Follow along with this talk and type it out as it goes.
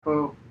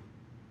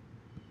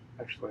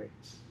actually.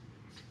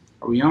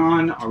 Are we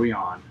on? Are we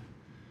on?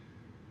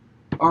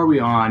 Are we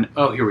on?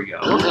 Oh, here we go.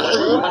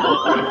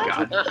 Oh,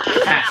 God.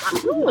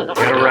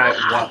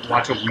 Gotta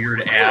watch a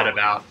weird ad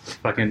about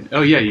fucking...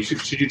 Oh, yeah,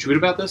 should you tweet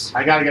about this?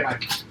 I gotta get my...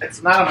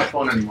 It's not on my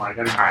phone anymore. I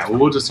gotta... Alright, well,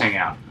 we'll just hang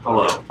out.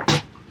 Hello.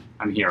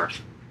 I'm here.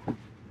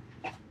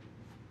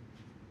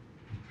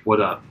 What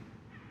up?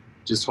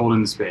 Just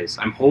holding the space.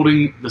 I'm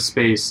holding the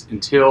space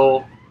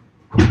until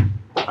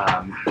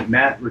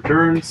Matt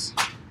returns.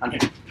 I'm here.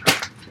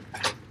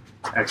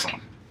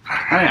 Excellent. Oh,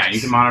 yeah, you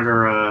can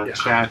monitor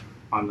chat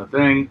on the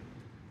thing.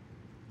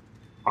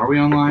 Are we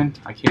online?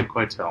 I can't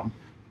quite tell.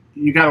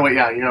 You gotta wait.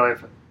 Yeah, you gotta wait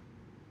for...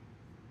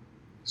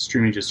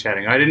 Streaming, just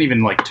chatting. I didn't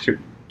even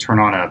turn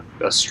on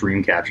a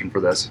stream caption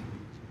for this.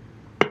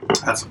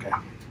 That's okay.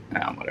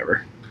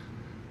 Whatever.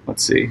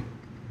 Let's see.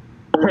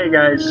 Hey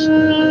guys.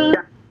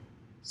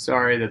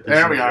 Sorry that this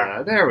There we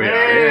are. There we are.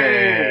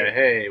 Yeah.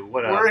 Hey,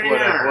 what up? We're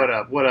here. What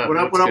up? What up?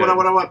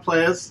 What up,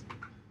 players?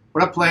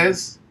 What up,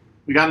 players?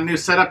 We got a new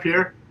setup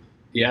here.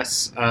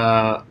 Yes.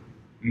 Matt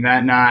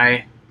and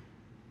I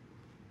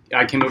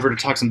came over to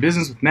talk some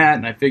business with Matt,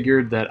 and I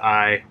figured that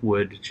I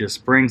would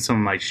just bring some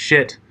of my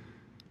shit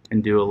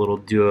and do a little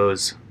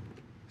duos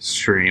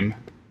stream.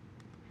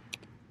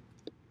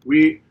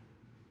 We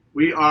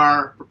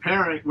are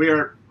preparing.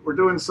 We're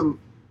doing some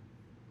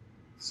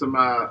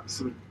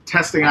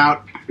testing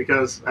out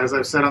because, as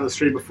I've said on the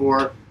stream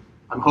before,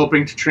 I'm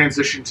hoping to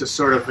transition to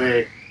sort of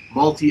a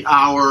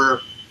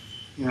multi-hour,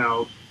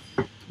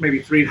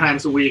 maybe 3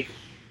 times a week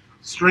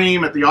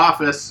stream at the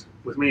office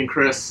with me and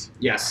Chris.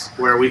 Yes.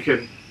 Where we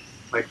can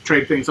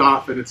trade things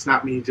off, and it's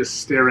not me just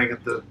staring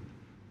at the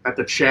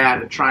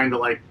chat and trying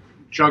to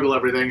juggle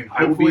everything. And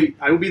I will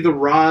be the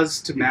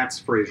Roz to Matt's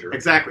Fraser.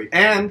 Exactly,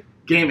 and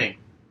gaming.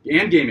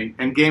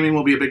 And gaming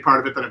will be a big part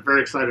of it that I'm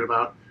very excited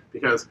about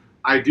because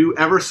I do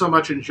ever so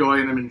much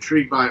enjoy and I'm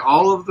intrigued by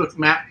all of the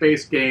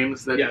map-based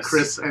games that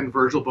Chris and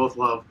Virgil both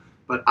love.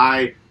 But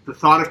the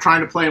thought of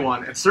trying to play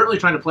one, and certainly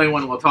trying to play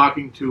one while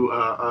talking to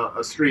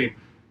a stream,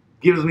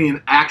 gives me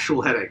an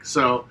actual headache.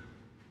 So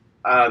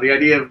the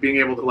idea of being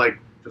able to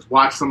just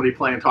watch somebody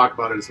play and talk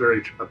about it is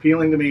very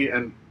appealing to me.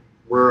 And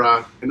we're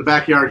in the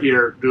backyard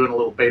here doing a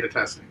little beta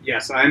testing.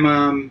 Yes, I'm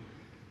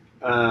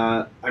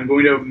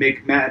going to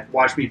make Matt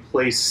watch me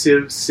play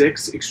Civ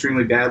 6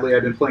 extremely badly.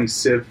 I've been playing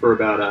Civ for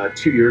about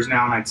 2 years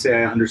now, and I'd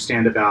say I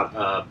understand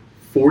about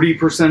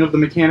 40% of the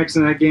mechanics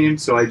in that game,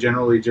 so I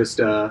generally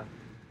just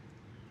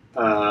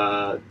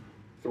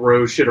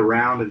throw shit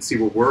around and see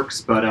what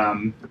works, but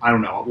I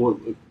don't know. We'll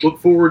look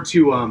forward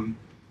to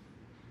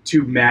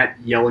Matt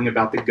yelling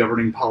about the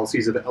governing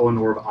policies of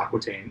Eleanor of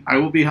Aquitaine. I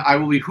will be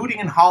hooting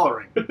and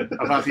hollering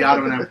about the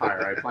Ottoman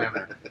Empire. I plan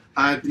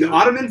that. The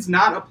Ottoman's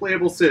not a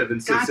playable Civ in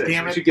Civ 6. God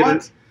damn it!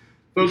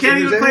 Folks, you can't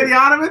even play the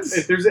Ottomans?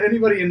 If there's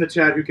anybody in the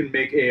chat who can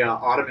make a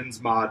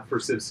Ottomans mod for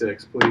Civ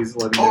 6, please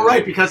let me know. Oh,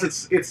 right, because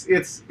it's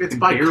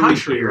by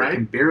country, right? I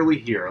can barely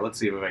hear. Let's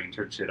see if I can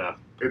turn shit up.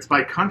 It's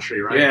by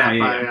country, right?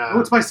 Yeah.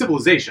 It's by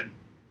civilization.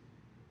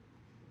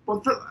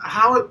 Well,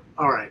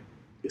 all right.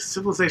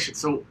 Civilization.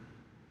 So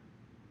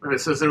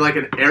is there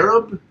an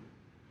Arab?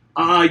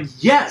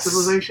 Yes.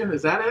 Civilization?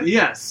 Is that it?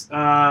 Yes.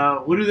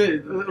 What is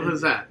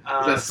that?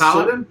 Is that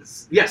Saladin?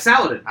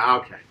 Saladin.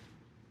 Okay.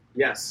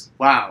 Yes.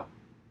 Wow.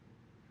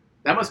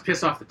 That must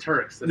piss off the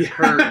Turks that a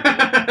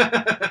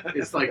Kurd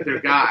is their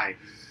guy.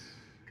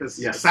 Because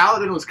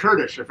Saladin was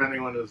Kurdish, if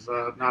anyone is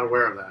not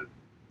aware of that.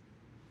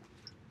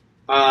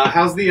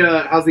 How's the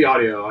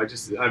audio?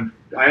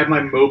 I have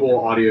my mobile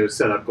audio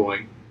setup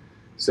going,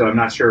 so I'm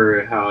not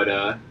sure how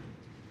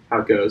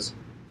it goes.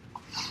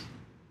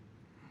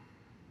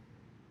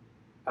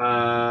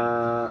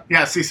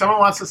 See, someone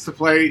wants us to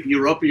play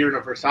Europa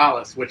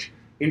Universalis, which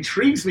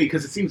intrigues me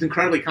because it seems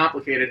incredibly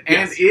complicated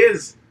and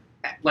is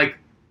like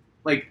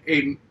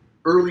a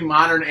early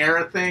modern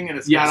era thing, and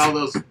it's got all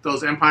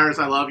those empires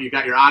I love. You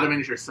got your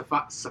Ottomans, your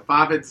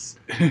Safavids,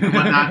 and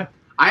whatnot.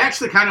 I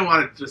actually kind of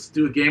want to just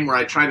do a game where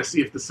I try to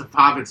see if the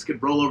Safavids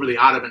could roll over the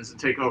Ottomans and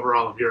take over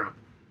all of Europe.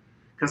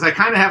 Because I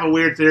kind of have a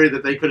weird theory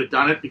that they could have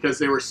done it because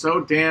they were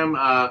so damn...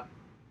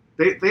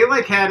 They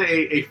had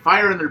a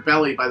fire in their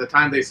belly by the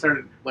time they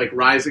started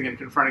rising and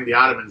confronting the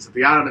Ottomans that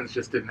the Ottomans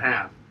just didn't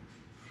have.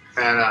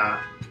 And,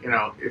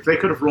 if they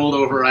could have rolled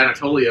over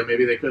Anatolia,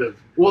 maybe they could have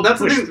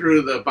pushed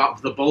through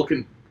the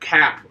Balkan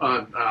cap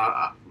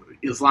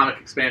Islamic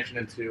expansion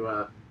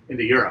into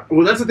Europe.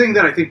 Well, that's the thing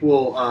that I think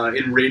will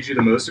enrage you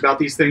the most about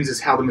these things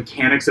is how the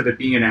mechanics of it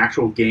being an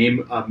actual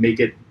game make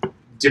it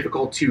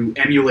difficult to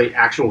emulate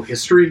actual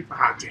history.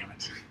 Ah, damn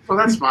it. Well,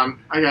 that's fun.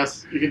 I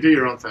guess you can do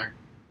your own thing.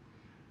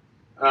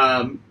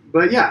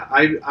 But yeah,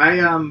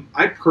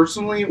 I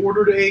personally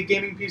ordered a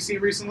gaming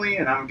PC recently,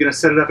 and I'm going to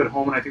set it up at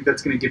home, and I think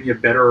that's going to give me a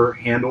better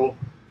handle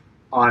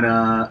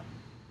on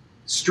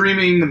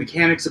streaming, the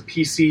mechanics of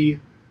PC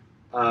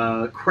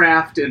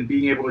craft, and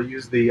being able to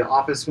use the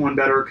Office one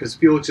better, because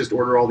Felix just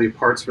ordered all the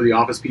parts for the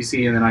Office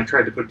PC, and then I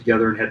tried to put it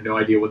together and had no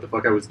idea what the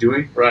fuck I was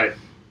doing. Right.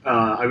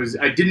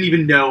 I didn't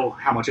even know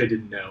how much I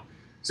didn't know.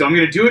 So I'm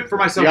going to do it for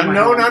myself. The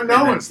unknown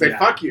unknowns. They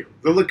fuck you.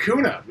 The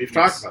lacuna. We've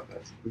talked about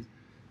this.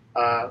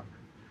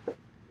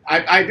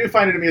 I do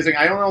find it amusing.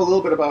 I don't know a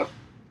little bit about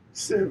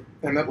Civ,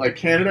 and that like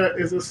Canada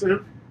is a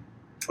Civ.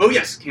 Oh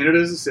yes,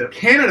 Canada is a Civ.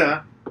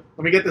 Canada, let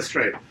me get this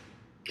straight.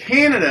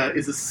 Canada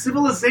is a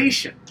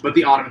civilization, But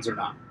the Ottomans are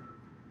not.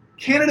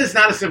 Canada is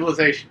not a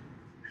civilization.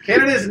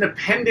 Canada is an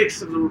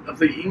appendix of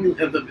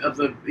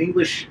the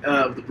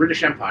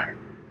British Empire.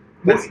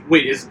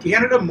 Wait, is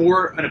Canada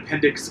more an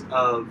appendix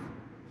of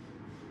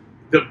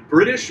the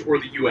British or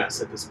the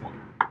U.S. at this point?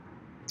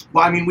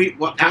 Well, I mean,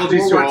 after Apologies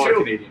World to War all II,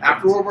 Canadian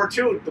after fans. World War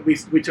II,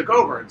 we took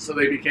over, and so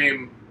they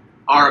became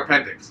our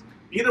appendix.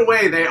 Either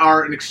way, they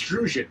are an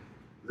extrusion.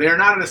 They are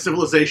not in a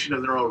civilization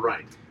of their own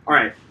right. All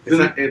right,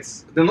 Then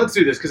then let's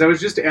do this, because I was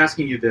just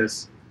asking you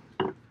this.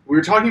 We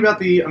were talking about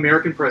the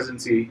American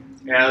presidency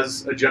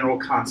as a general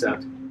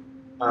concept,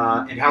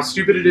 and how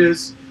stupid it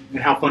is, and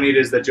how funny it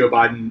is that Joe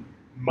Biden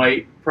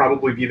might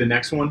probably be the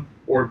next one,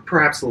 or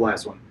perhaps the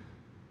last one.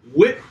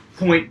 What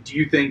point do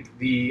you think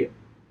the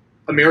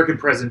American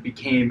president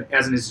became,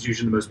 as an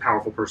institution, the most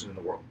powerful person in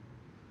the world?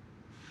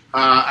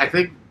 I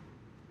think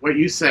what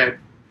you said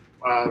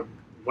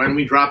when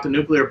we dropped the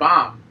nuclear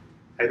bomb,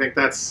 I think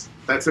that's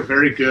a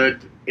very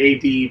good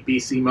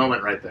AD-BC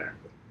moment right there.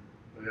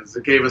 Because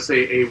it gave us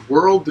a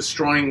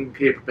world-destroying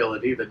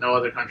capability that no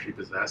other country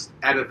possessed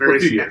at a very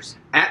For a few years.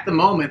 At the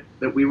moment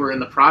that we were in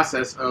the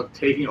process of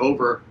taking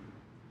over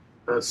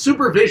the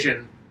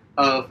supervision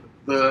of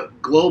the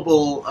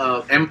global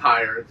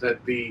empire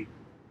that the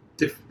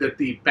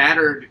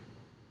battered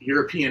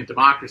European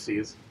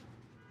democracies,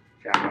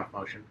 Jack-off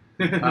motion,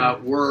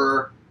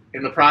 were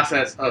in the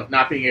process of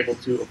not being able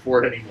to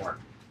afford anymore.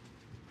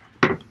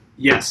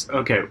 Yes.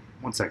 Okay.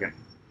 1 second.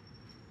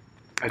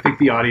 I think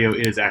the audio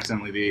is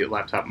accidentally the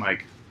laptop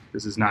mic.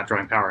 This is not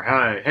drawing power.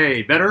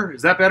 Hey, better?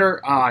 Is that better?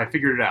 I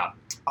figured it out.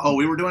 Oh,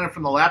 we were doing it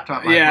from the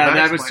laptop mic. Yeah, Well,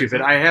 that was explains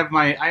stupid. it. I have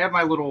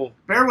my little.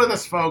 Bear with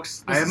us,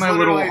 folks. I have my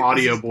little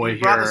audio boy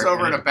You brought here, this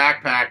over in and a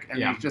backpack, and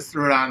yeah. you just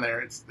threw it on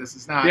there. This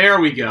is not. There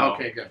we go.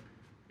 Okay, good.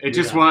 It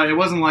just it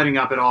wasn't lighting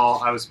up at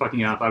all. I was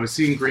fucking up. I was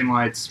seeing green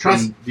lights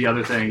Trust- from the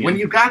other thing. When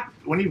you got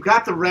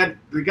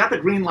the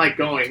green light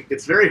going,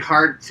 it's very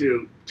hard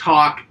to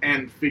talk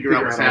and figure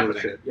out what's all this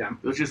happening. shit. Yeah.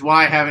 Which is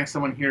why having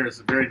someone here is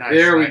very nice.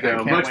 There we I go.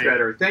 can't Much wait.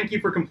 better. Thank you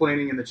for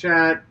complaining in the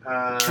chat.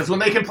 Because when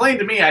they complained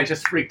to me, I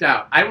just freaked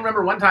out. I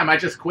remember one time I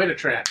just quit a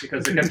chat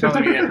because they kept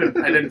telling me I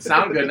didn't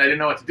sound good and I didn't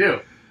know what to do.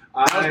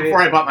 That was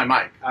before I bought my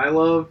mic. I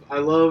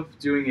love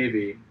doing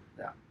AV.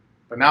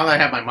 But now that I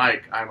have my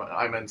mic,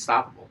 I'm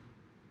unstoppable.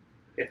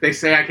 If they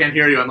say I can't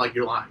hear you, I'm like,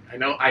 you're lying. I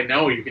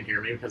know you can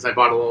hear me because I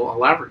bought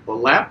a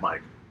lab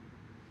mic.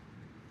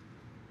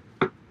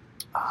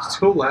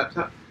 Still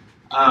laptop.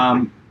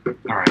 All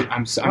right,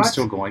 I'm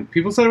still going.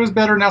 People said it was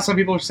better. Now some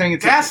people are saying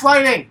it's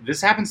Gaslighting!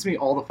 This happens to me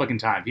all the fucking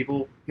time.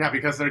 People. Yeah,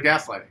 because they're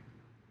gaslighting.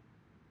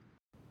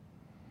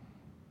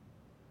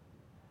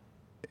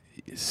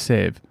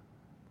 Save.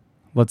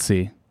 Let's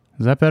see.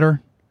 Is that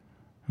better?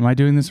 Am I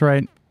doing this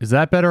right? Is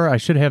that better? I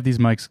should have these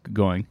mics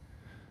going.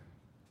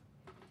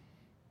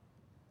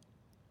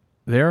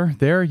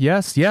 There,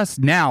 yes.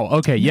 Now,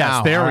 okay, yes,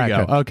 Now, there all we right,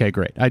 go. good. Okay,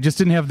 great. I just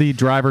didn't have the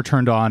driver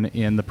turned on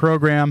in the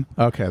program.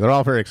 Okay, they're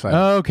all very excited.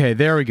 Okay,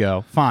 there we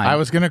go. Fine. I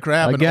was going to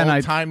grab Again, an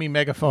old-timey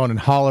megaphone and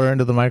holler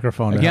into the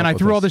microphone. Again, I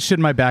threw all this shit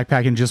in my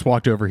backpack and just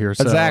walked over here.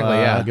 So, Exactly,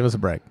 yeah. Give us a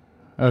break.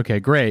 Okay,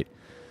 great.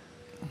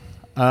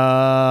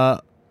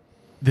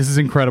 This is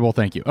incredible.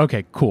 Thank you.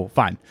 Okay, cool.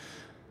 Fine.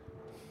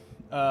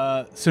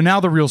 So now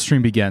the real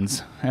stream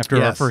begins after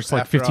our Yes, first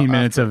like after 15 all-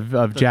 minutes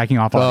of jacking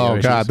off audio Oh,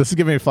 issues. God. This is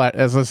giving me,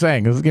 as I was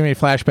saying, this is giving me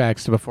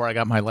flashbacks to before I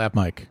got my lap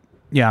mic.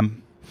 Yeah.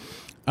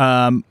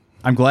 I'm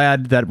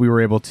glad that we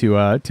were able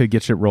to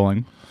get shit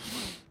rolling.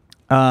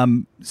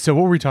 So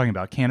what were we talking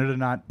about? Canada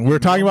not... We're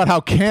talking about how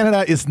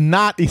Canada is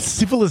not a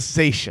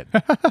civilization.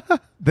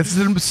 This is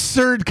an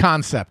absurd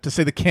concept to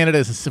say that Canada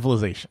is a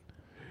civilization.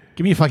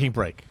 Give me a fucking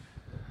break.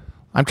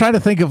 I'm trying to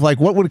think of like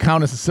what would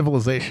count as a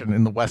civilization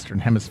in the Western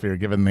Hemisphere,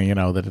 given the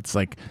that it's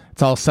like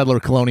it's all settler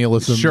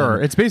colonialism. Sure.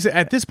 and- It's basic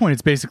at this point.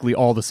 It's basically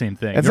all the same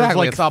thing.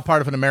 exactly. It's all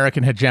part of an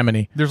American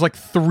hegemony. There's like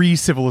 3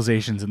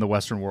 civilizations in the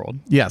Western world.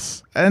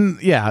 Yes,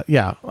 and yeah.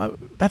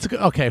 That's a good.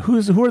 Okay, who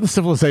are the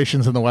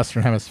civilizations in the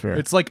Western Hemisphere?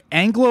 It's like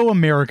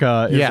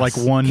Anglo-America is Yes. like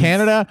one,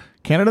 Canada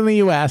and the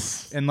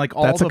U.S. and like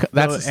all That's a- the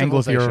that's a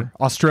Anglosphere, civilization.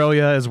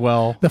 Australia as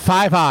well. The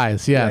Five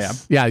Eyes.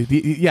 Yes,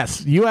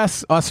 yes.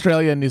 U.S.,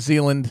 Australia, New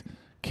Zealand,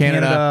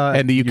 Canada,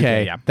 and the UK.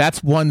 yeah.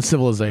 That's one It's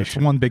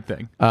civilization. one big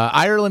thing.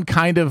 Ireland,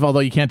 kind of, although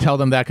you can't tell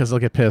them that because they'll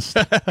get pissed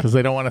because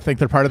they don't want to think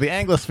they're part of the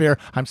Anglosphere.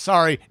 I'm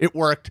sorry, it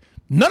worked.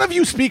 None of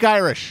you speak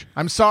Irish.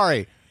 I'm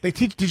sorry. They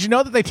teach. Did you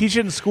know that they teach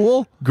it in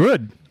school?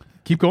 Good.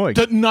 Keep going.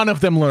 None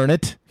of them learn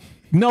it.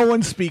 No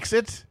one speaks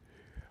it.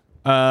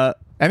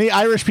 Any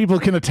Irish people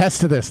can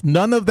attest to this.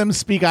 None of them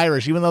speak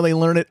Irish, even though they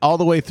learn it all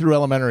the way through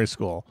elementary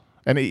school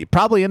and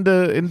probably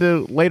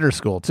into later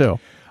school too.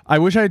 I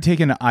wish I had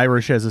taken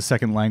Irish as a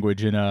second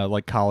language in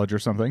like college or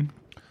something.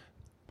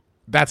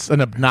 That's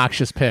an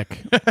obnoxious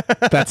pick.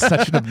 That's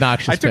such an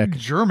obnoxious I took pick.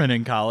 German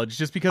in college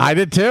just because I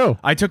did too.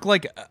 I took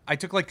like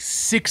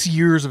 6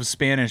 years of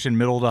Spanish in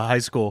middle to high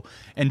school,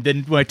 and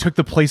then when I took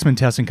the placement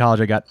test in college,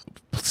 I got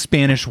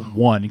Spanish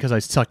 1 because I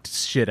sucked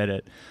shit at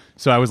it.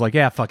 So I was like,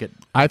 yeah, fuck it.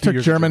 I 2 took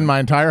years of German my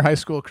entire high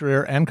school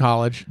career and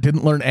college.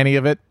 Didn't learn any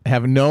of it.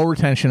 Have no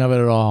retention of it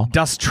at all.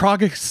 Das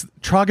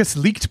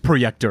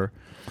Tageslichtprojektor,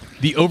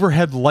 the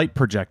overhead light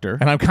projector.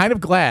 And I'm kind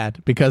of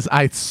glad because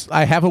I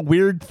have a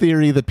weird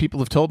theory that people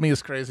have told me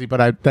is crazy,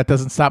 but that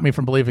doesn't stop me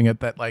from believing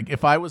it. That like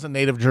if I was a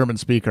native German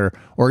speaker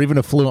or even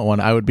a fluent one,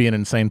 I would be an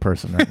insane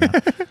person right now.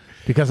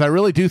 Because I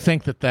really do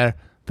think that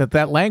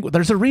language.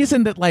 There's a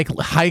reason that like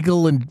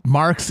Hegel and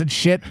Marx and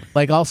shit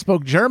like all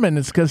spoke German.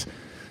 It's because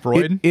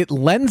Freud? It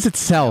lends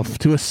itself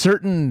to a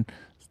certain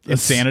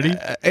Insanity?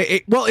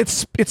 It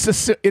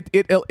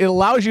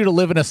allows you to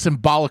live in a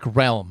symbolic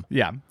realm.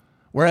 Yeah.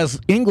 Whereas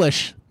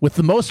English, with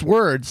the most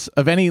words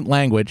of any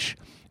language,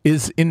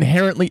 is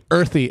inherently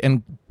earthy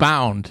and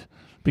bound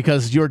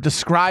because you're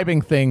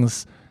describing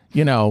things,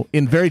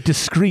 in very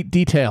discrete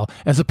detail,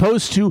 as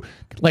opposed to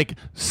like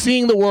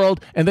seeing the world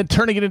and then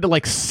turning it into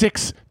like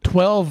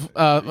 12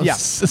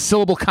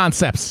 syllable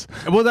concepts.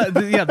 Well,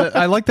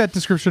 I like that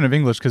description of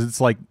English because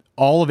it's like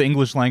all of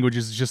English language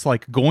is just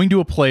like going to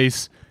a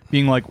place,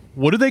 being like,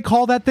 what do they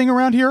call that thing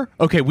around here?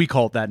 Okay, we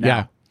call it that now.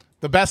 Yeah.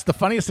 The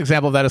funniest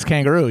example of that is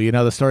kangaroo. You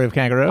know the story of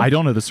kangaroo? I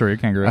don't know the story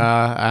of kangaroo.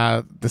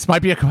 This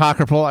might be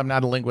apocryphal. I'm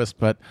not a linguist,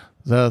 but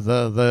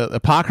the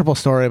apocryphal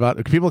story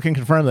about people can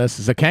confirm this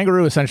is a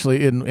kangaroo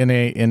essentially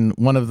in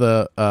one of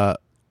the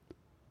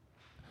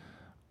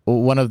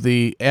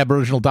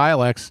Aboriginal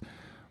dialects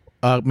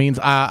means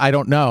I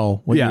don't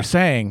know what you're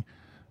saying,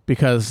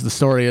 because the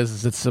story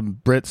is that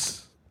some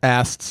Brits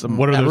asked some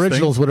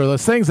Aboriginals what are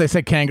those things. They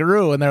said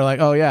kangaroo, and they're like,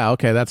 oh yeah,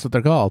 okay, that's what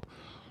they're called.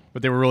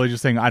 But they were really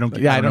just saying, I don't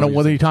know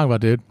what are you talking about,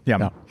 dude. Yeah.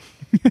 No.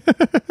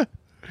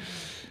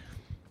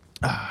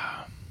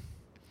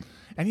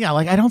 And yeah,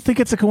 like I don't think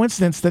it's a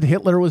coincidence that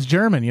Hitler was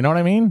German. You know what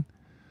I mean?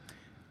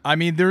 I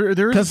mean, there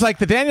because like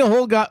the Daniel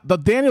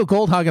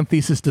Goldhagen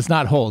thesis does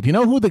not hold. You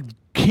know who the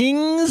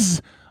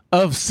kings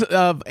of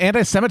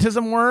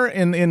anti-Semitism were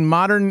in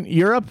modern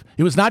Europe?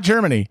 It was not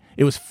Germany.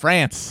 It was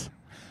France.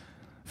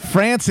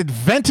 France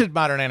invented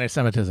modern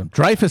anti-Semitism.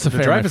 Dreyfus Affair.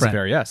 The Dreyfus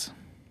Affair, yes.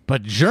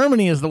 But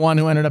Germany is the one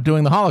who ended up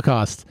doing the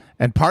Holocaust.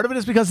 And part of it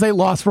is because they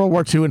lost World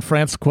War II and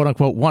France, quote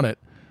unquote, won it.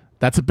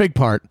 That's a big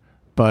part.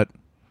 But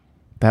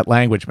that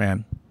language,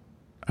 man,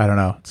 I don't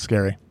know. It's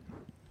scary.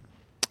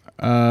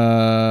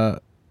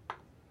 There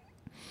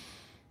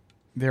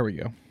we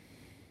go.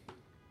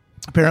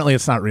 Apparently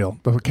it's not real.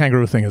 The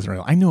kangaroo thing isn't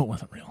real. I knew it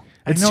wasn't real.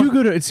 It's too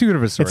good of a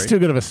story. It's too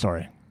good of a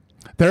story.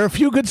 There are a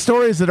few good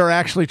stories that are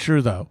actually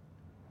true, though.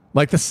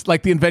 Like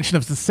the invention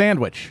of the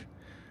sandwich.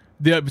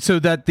 So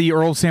that the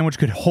Earl Sandwich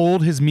could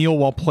hold his meal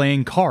while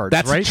playing cards.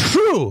 That's right?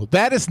 True.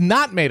 That is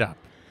not made up.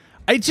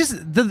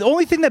 The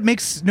only thing that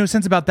makes no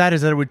sense about that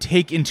is that it would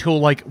take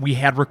until like we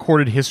had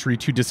recorded history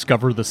to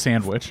discover the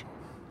sandwich.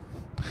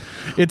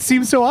 It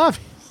seems so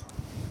obvious.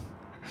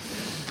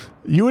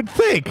 You would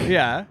think.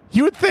 Yeah.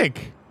 You would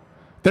think.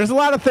 There's a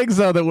lot of things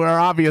though that were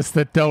obvious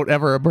that don't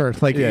ever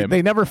birth. Like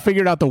they never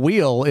figured out the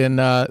wheel in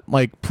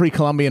like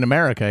pre-Columbian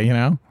America.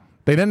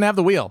 They didn't have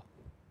the wheel.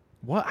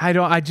 What?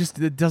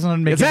 It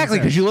doesn't make exactly,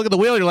 because you look at the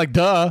wheel, you're like,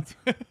 duh.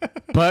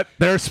 But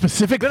there are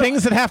specific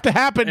things that have to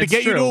happen to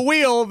get you to a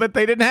wheel that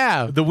they didn't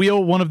have. The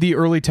wheel, one of the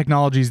early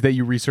technologies that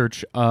you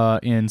research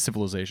in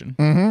civilization.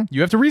 Mm-hmm. You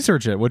have to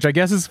research it, which I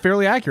guess is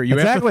fairly accurate. You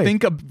have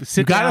to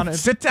sit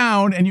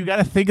down and you got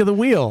to think of the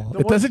wheel.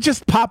 It doesn't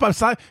just pop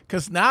outside,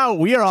 because now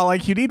we are all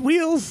like, you need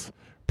wheels.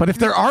 But if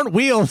there aren't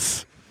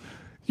wheels,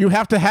 you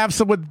have to have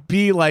someone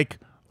be like,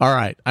 all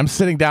right, I'm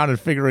sitting down and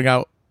figuring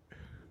out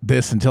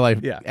this until I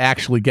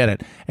actually get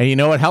it. And you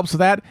know what helps with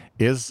that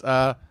is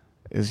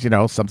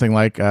something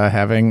like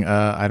having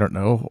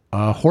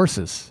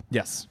horses.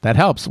 Yes, that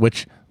helps.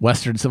 Which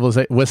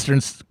the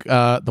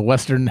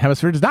Western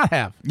Hemisphere does not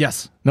have.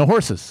 Yes, no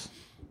horses.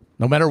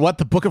 No matter what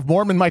the Book of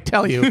Mormon might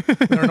tell you,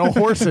 there are no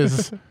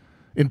horses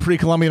in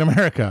pre-Columbian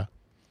America.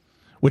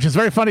 Which is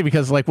very funny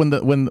because like when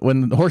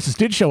the horses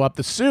did show up,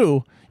 the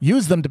Sioux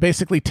used them to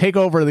basically take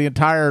over the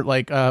entire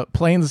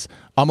plains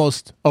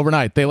almost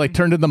overnight. They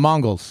turned into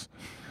Mongols.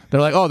 They're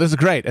like, oh, this is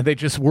great. And they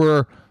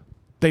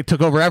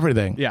took over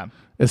everything. Yeah.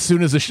 As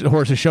soon as the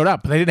horses showed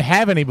up. But they didn't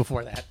have any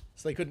before that.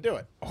 So they couldn't do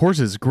it.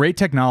 Horses, great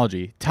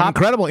technology.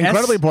 Incredibly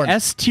important.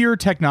 S-tier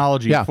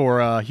technology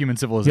for human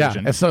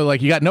civilization. Yeah. So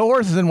you got no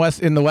horses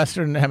in the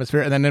Western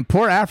Hemisphere. And then in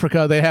poor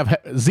Africa, they have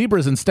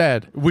zebras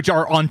instead. Which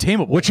are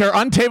untamable.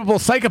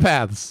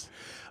 Psychopaths.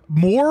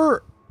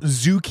 More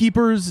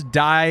zookeepers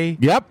die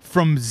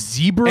from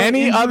zebra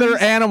injuries? Other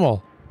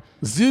animal.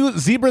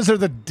 Zebras are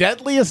the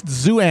deadliest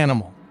zoo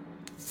animal.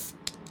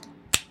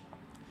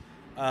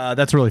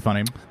 That's really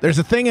funny. There's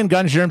a thing in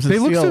Guns, Germs, and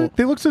Steel.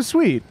 They look so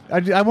sweet.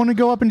 I want to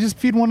go up and just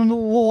feed one a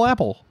little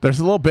apple.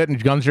 There's a little bit in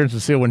Guns, Germs,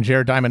 and Steel when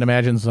Jared Diamond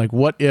imagines, like,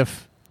 what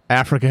if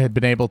Africa had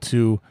been able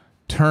to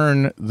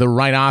turn the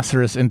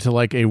rhinoceros into,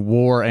 like, a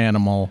war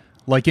animal?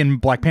 Like in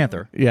Black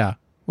Panther. Yeah.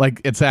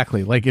 Like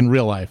exactly, like in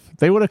real life,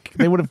 they would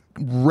have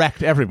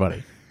wrecked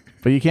everybody.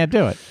 But you can't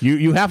do it.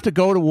 You have to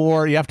go to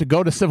war. You have to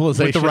go to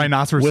civilization With the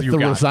rhinoceros with you the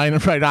got.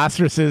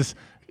 rhinoceroses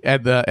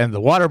and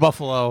the water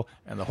buffalo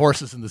and the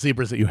horses and the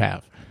zebras that you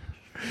have.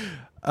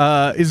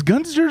 Is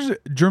Guns,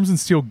 Germs, and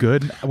Steel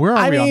good? Where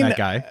are we on that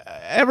guy?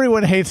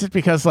 Everyone hates it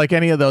because, like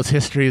any of those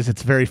histories,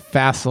 it's very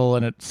facile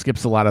and it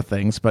skips a lot of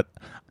things. But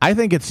I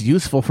think it's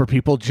useful for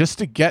people just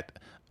to get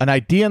an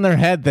idea in their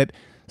head that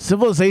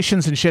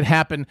civilizations and shit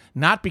happen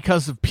not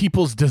because of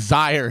people's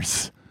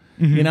desires,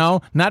 you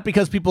know, not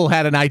because people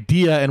had an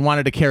idea and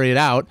wanted to carry it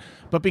out,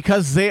 but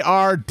because they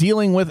are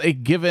dealing with a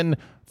given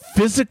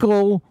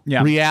physical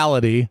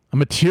reality,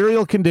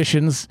 material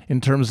conditions in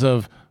terms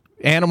of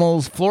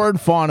animals, flora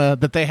and fauna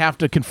that they have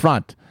to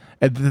confront.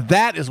 And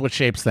that is what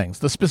shapes things.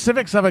 The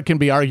specifics of it can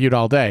be argued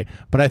all day,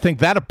 but I think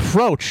that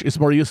approach is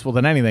more useful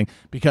than anything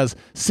because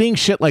seeing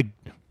shit like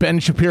Ben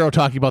Shapiro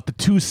talking about the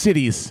two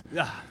cities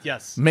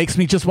Yes. makes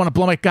me just want to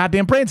blow my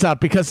goddamn brains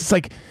out because it's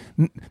like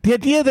the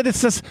idea that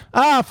it's just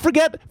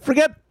forget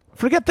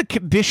the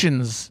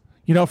conditions,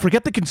 you know,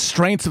 forget the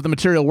constraints of the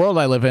material world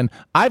I live in.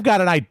 I've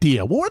got an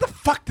idea. Well, where the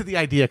fuck did the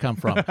idea come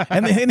from?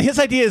 and his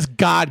idea is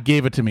God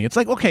gave it to me. It's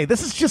like, okay,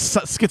 this is just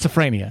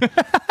schizophrenia.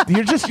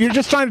 you're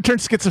just trying to turn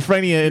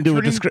schizophrenia into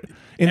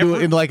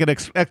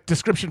a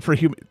description for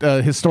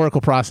historical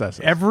process.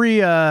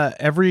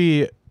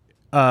 Every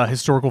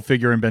historical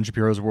figure in Ben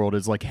Shapiro's world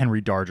is like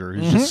Henry Darger,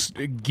 who's just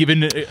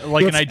given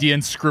an idea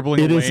and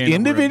scribbling It away. is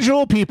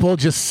individual people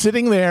just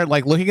sitting there,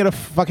 like looking at a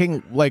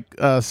fucking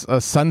a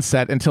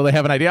sunset until they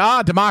have an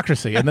idea.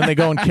 Democracy, and then they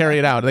go and carry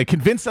it out. They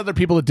convince other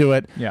people to do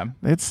it. Yeah,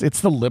 it's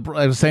the liberal.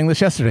 I was saying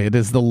this yesterday. It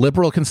is the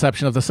liberal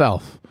conception of the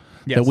self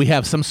that we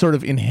have some sort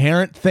of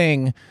inherent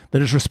thing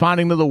that is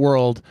responding to the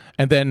world,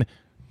 and then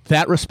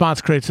that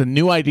response creates a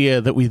new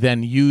idea that we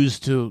then use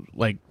to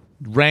like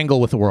wrangle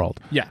with the world.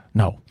 Yeah.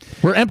 No.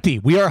 We're empty.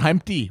 We are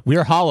empty. We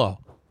are hollow.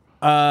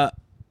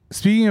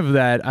 Speaking of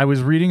that, I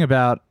was reading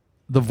about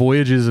the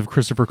voyages of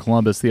Christopher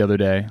Columbus the other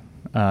day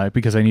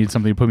because I needed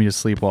something to put me to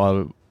sleep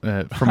from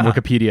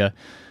Wikipedia.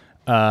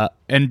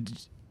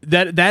 And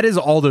that is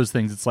all those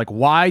things. It's like,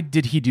 why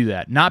did he do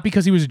that? Not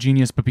because he was a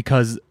genius, but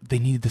because they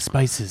needed the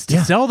spices to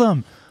sell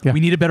them. Yeah. We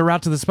need a better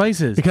route to the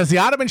spices. Because the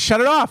Ottomans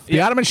shut it off. The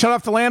Ottomans shut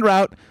off the land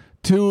route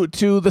to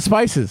the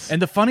spices.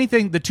 And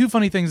the two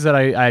funny things that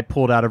I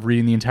pulled out of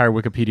reading the entire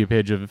Wikipedia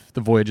page of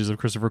the voyages of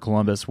Christopher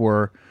Columbus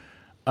were,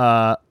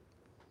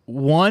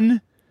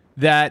 one,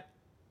 that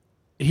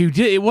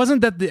it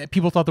wasn't that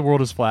people thought the world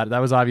was flat. That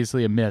was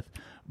obviously a myth,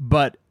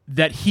 but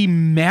that he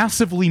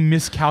massively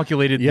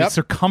miscalculated the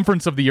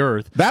circumference of the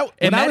Earth.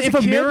 If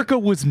America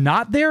was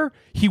not there,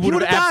 he would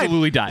have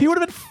absolutely died.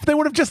 They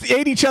would have just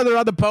ate each other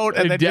on the boat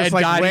and then just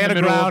like died ran in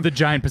the middle aground. of the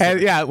giant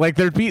Pacific.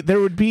 And, there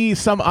would be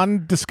some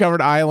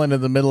undiscovered island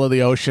in the middle of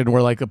the ocean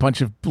where like a bunch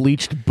of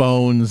bleached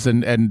bones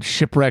and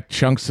shipwrecked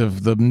chunks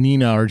of the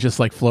Nina are just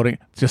like floating,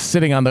 just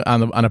sitting on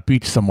a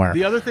beach somewhere.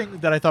 The other thing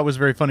that I thought was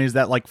very funny is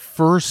that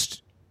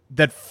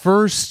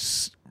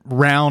first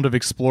round of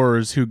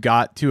explorers who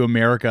got to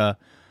America,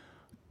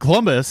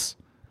 Columbus,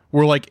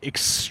 were like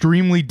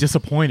extremely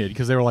disappointed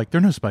because they were like, there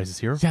are no spices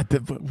here. Yeah,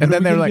 and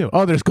then they're like,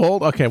 oh, there's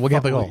gold. Okay, we'll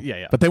get the gold.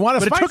 Yeah. But they want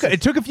to spice it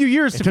took a few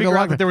years to figure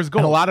out that there was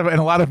gold, and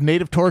a lot of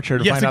native torture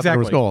to find out there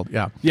was gold.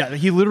 Yeah.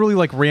 He literally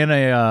like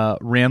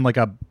ran like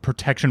a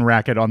protection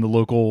racket on the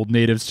local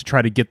natives to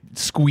try to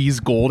squeeze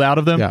gold out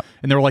of them. Yeah.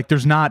 And they were like,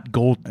 there's not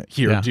gold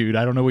here, dude.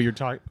 I don't know what you're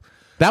talking.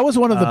 That was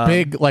one of the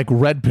big like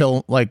red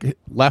pill, like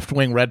left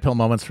wing red pill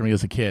moments for me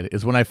as a kid.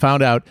 Is when I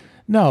found out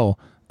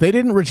they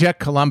didn't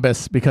reject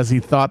Columbus because he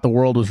thought the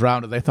world was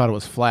round and they thought it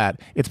was flat.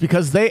 It's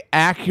because they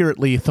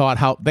accurately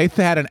thought they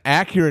had an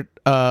accurate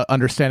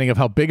understanding of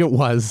how big it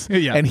was,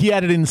 and he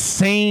had an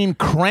insane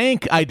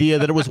crank idea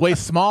that it was way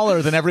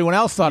smaller than everyone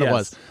else thought it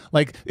was.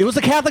 Like it was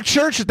the Catholic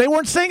Church. They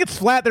weren't saying it's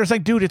flat. They were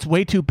saying, dude, it's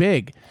way too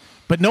big.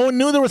 But no one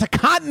knew there was a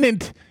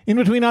continent in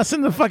between us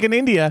and the fucking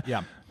India.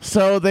 Yeah.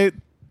 So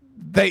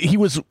he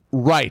was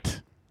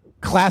right.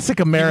 Classic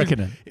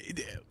American.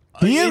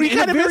 He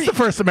kind of is the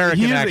first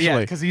American, actually,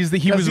 because he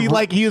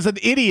was an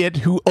idiot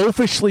who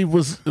oafishly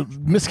was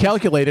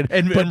miscalculated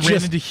and ran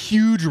just into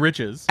huge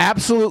riches.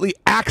 Absolutely,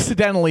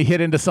 accidentally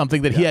hit into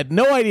something that he had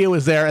no idea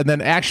was there, and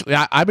then actually,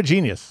 I'm a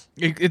genius.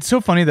 It's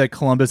so funny that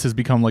Columbus has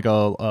become like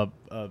a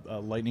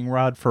lightning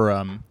rod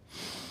for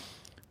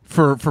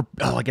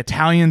like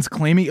Italians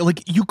claiming,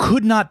 like, you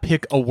could not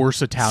pick a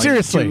worse Italian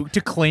seriously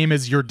to claim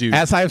as your dude.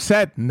 As I've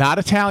said, not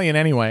Italian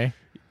anyway.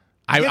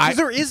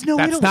 There is no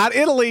That's Italy. not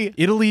Italy.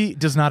 Italy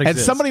does not exist.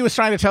 And somebody was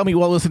trying to tell me,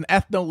 well, it was an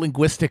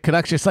ethno-linguistic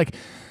connection. It's like,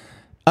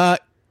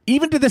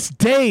 even to this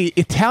day,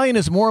 Italian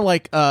is more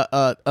like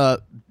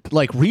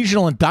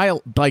regional and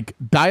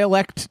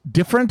dialect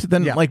different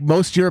than like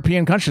most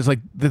European countries. Like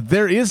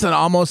there is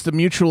almost a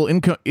mutual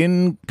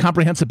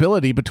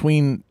incomprehensibility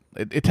between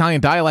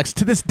Italian dialects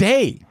to this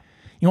day.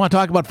 You want to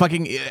talk about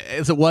fucking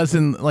as it was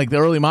in like the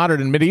early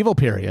modern and medieval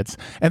periods,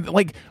 and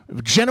like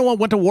Genoa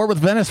went to war with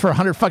Venice for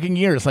 100 fucking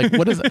years. Like,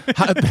 what is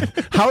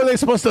how are they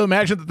supposed to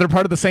imagine that they're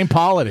part of the same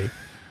polity?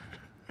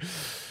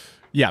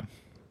 Yeah.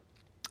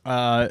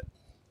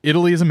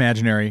 Italy is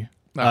imaginary.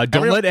 Don't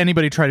everyone- let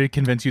anybody try to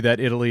convince you that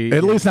Italy.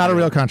 Italy's not a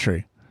real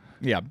country.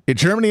 Yeah.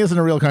 Germany isn't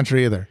a real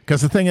country either.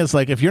 Because the thing is,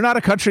 like, if you're not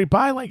a country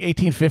by like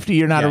 1850,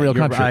 you're not a real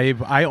country.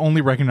 I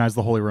only recognize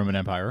the Holy Roman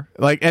Empire.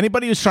 Like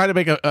anybody who's trying to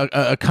make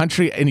a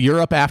country in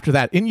Europe after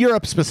that, in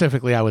Europe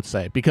specifically, I would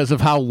say, because of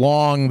how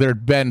long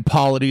there'd been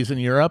polities in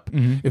Europe,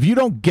 if you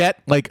don't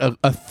get like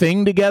a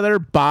thing together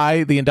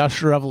by the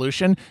Industrial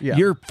Revolution,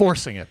 you're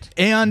forcing it.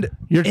 And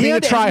You're being a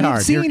and as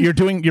tryhard.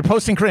 we've You're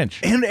posting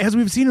cringe. And as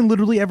we've seen in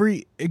literally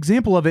every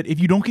example of it, if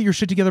you don't get your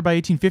shit together by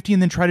 1850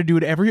 and then try to do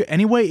it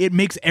anyway, it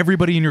makes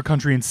everybody in your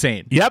country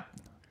insane. Yep.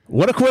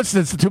 What a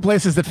coincidence. The two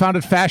places that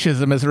founded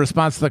fascism as a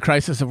response to the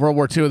crisis of World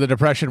War II and the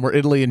Depression were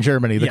Italy and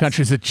Germany, the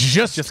countries that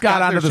just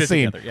got onto their the shit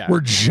scene, together, yeah.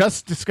 were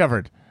just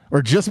discovered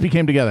or just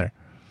became together.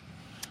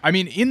 I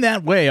mean, in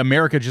that way,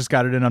 America just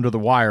got it in under the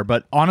wire,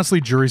 but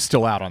honestly, jury's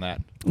still out on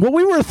that. Well,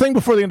 we were a thing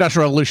before the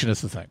Industrial Revolution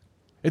is the thing.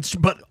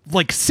 But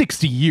like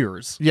 60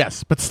 years.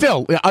 Yes, but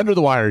still, under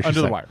the wire.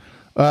 Under the wire.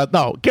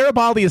 No,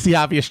 Garibaldi is the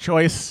obvious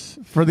choice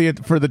for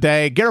the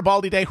day.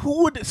 Garibaldi Day.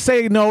 Who would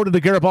say no to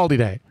the Garibaldi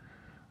Day?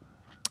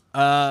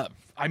 I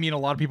mean, a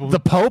lot of people. The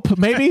Pope,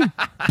 maybe?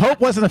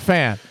 Pope wasn't a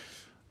fan.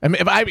 I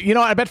mean,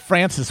 I bet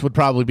Francis would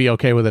probably be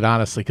okay with it,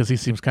 honestly, because he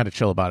seems kind of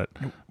chill about it.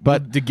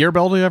 But did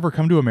Garibaldi ever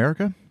come to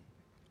America?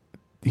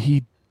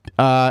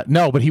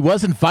 No, but he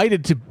was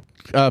invited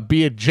to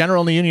be a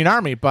general in the Union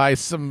Army by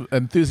some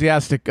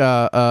enthusiastic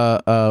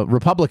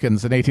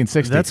Republicans in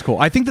 1860. That's cool.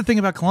 I think the thing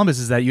about Columbus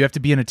is that you have to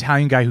be an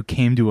Italian guy who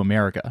came to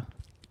America.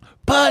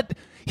 But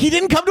he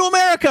didn't come to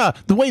America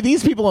the way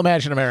these people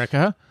imagine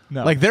America.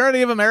 No. Like, their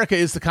idea of America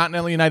is the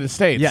continental United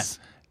States. Yes.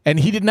 And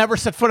he did never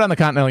set foot on the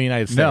continental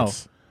United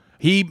States. No.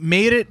 He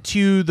made it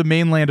to the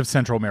mainland of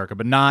Central America,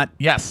 but not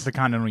the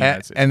continental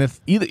United States. And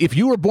if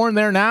you were born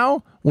there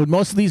now, would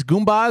most of these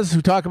Goombas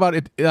who talk about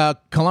it,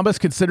 Columbus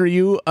consider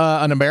you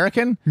an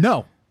American?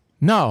 No.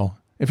 No.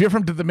 If you're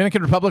from the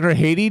Dominican Republic or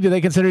Haiti, do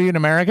they consider you an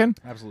American?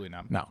 Absolutely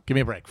not. No. Give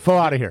me a break. Faux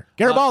out of here.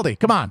 Garibaldi,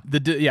 come on.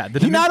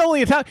 He not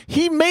only Italian,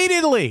 he made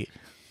Italy.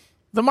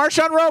 The March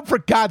on Rome, for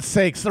God's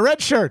sakes. The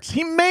red shirts.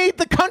 He made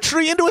the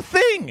country into a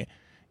thing.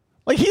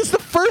 Like, he's the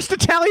first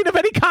Italian of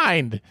any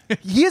kind.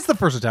 He is the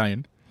first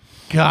Italian.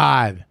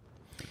 God.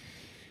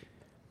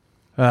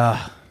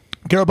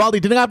 Garibaldi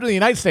didn't come to the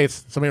United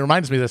States. Somebody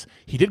reminds me of this.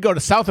 He did go to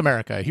South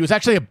America. He was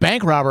actually a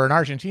bank robber in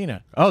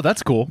Argentina. Oh,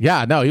 that's cool.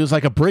 Yeah, no, he was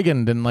like a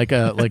brigand and like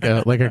a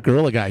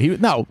guerrilla guy.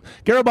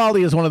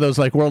 Garibaldi is one of those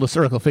like world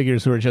historical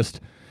figures who are just,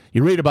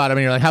 you read about him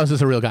and you're like, how is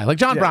this a real guy? Like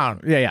John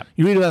Brown. Yeah.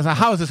 You read about him,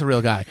 how is this a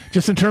real guy?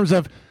 Just in terms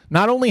of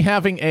not only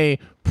having a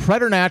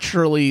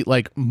preternaturally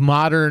like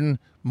modern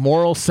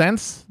moral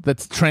sense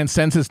that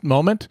transcends his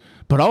moment,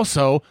 but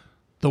also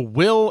the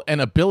will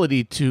and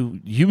ability to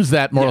use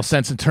that moral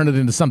sense and turn it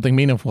into something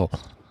meaningful.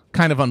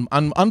 Kind of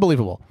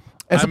unbelievable.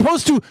 As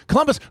opposed to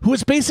Columbus, who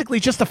is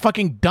basically just a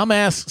fucking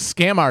dumbass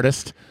scam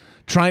artist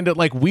trying to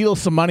like wheedle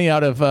some money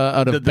out of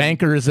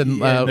bankers and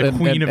the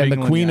Queen of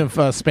England, the Queen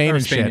of Spain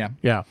and Spain, shit.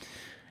 Yeah.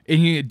 And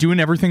he doing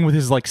everything with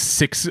his like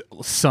 6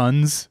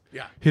 sons.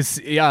 Yeah.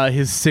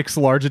 His 6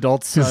 large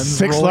adult sons. His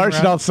 6 rolling large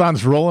around. adult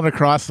sons rolling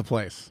across the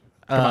place.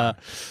 Come on.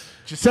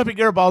 Giuseppe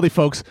Garibaldi,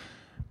 folks.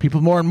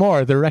 People more and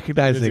more, they're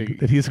recognizing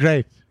that he's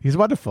great. He's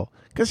wonderful.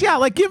 Because,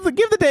 like, give the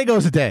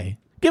Dagos a day.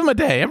 Give them a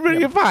day.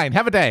 Everybody, you're fine.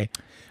 Have a day.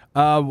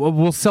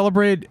 We'll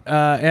celebrate,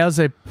 as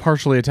a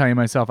partially Italian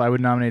myself, I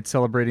would nominate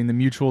celebrating the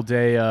mutual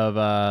day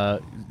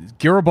of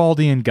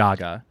Garibaldi and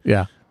Gaga.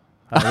 Yeah.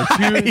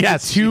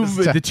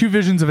 The two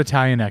visions of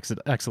Italian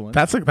excellence.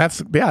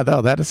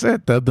 That is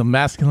it. The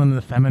masculine and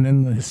the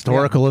feminine, the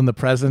historical and the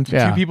present.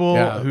 Two people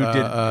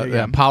who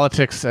did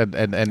politics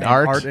and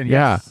art.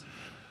 Yes.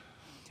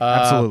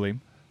 Absolutely.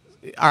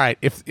 All right.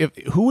 If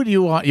who would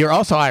you want? You're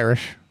also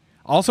Irish.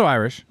 Also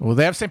Irish. Well,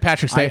 they have St.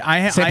 Patrick's Day.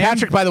 St.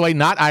 Patrick, by the way,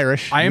 not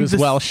Irish. I am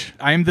Welsh.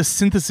 I am the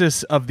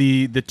synthesis of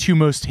the two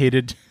most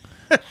hated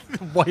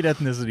white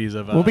ethnicities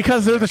of. Well,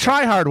 because they're the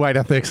try-hard white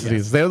ethnicities.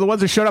 Yes. They're the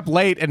ones who showed up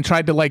late and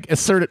tried to like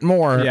assert it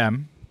more. Yeah.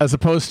 As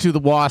opposed to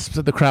the WASPs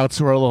and the Krauts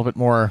who are a little bit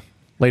more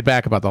laid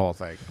back about the whole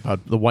thing,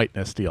 about the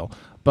whiteness deal.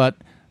 But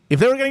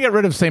if they were going to get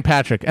rid of St.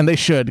 Patrick, and they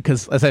should,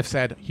 because as I've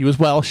said, he was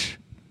Welsh,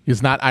 he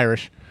was not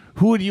Irish.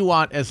 Who would you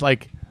want as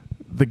like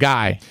the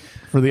guy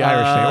for the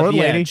Irish Day or the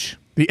lady? Edge.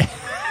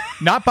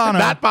 Not Bono.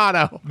 Not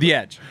Bono. The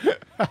Edge.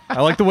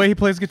 I like the way he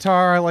plays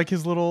guitar. I like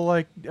his little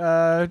like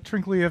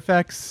trinkly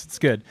effects. It's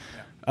good.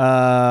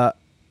 Yeah.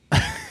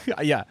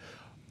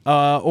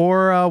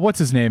 Or what's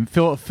his name?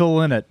 Phil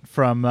Lynott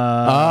from.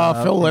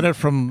 Phil Lynott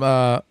from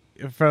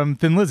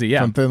Thin Lizzy.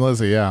 Yeah. From Thin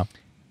Lizzy. Yeah.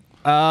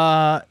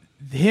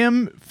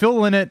 Him, Phil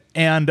Lynott,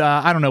 and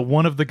I don't know,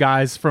 one of the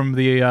guys from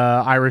the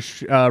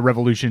Irish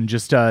Revolution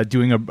just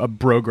doing a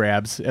bro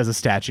grabs as a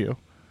statue.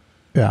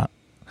 Yeah.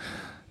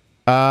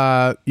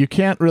 You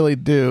can't really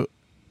do.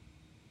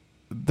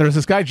 There's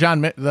this guy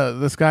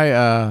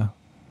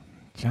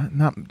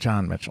not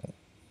John Mitchell,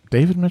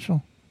 David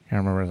Mitchell.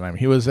 Can't remember his name.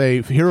 He was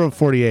a hero of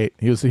 48.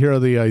 He was the hero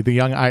of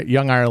the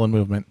Young Ireland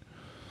movement.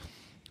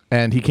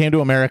 and he came to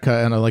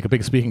America in a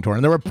big speaking tour.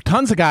 And there were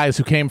tons of guys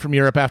who came from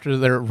Europe after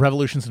their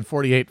revolutions in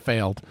 '48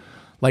 failed,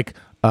 like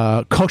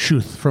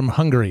Kossuth from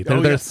Hungary.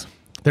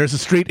 There's a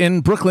street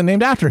in Brooklyn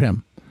named after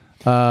him.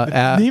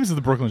 The names of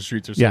the Brooklyn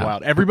streets are so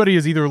wild. Everybody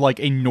is either like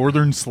a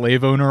northern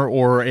slave owner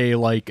or a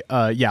like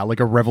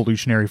a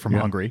revolutionary from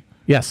Hungary.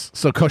 Yes,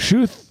 so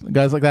Kossuth,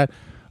 guys like that.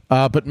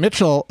 But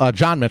Mitchell,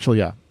 John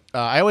Mitchell,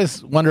 I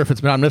always wonder if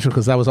it's John Mitchell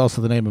because that was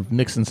also the name of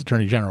Nixon's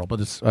attorney general,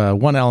 but it's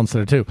one L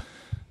instead of two.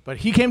 But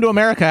he came to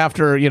America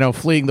after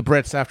fleeing the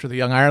Brits after the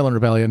Young Ireland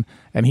Rebellion,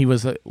 and he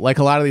was like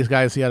a lot of these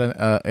guys. He had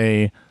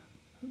a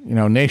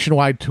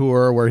nationwide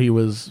tour where he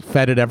was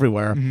feted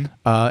everywhere,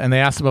 and they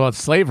asked him about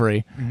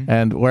slavery.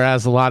 And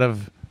whereas a lot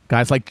of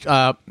guys like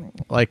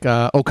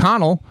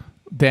O'Connell,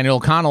 Daniel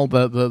O'Connell,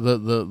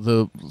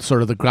 the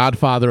sort of the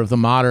godfather of the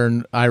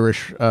modern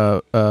Irish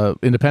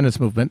independence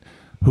movement,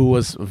 who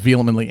was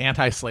vehemently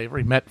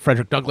anti-slavery, met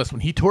Frederick Douglass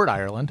when he toured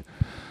Ireland.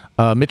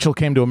 Mitchell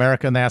came to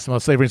America and they asked him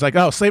about slavery. He's like,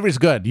 "Oh, slavery's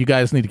good. You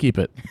guys need to keep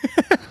it.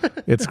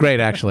 It's great,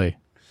 actually.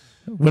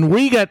 When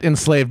we get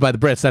enslaved by the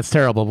Brits, that's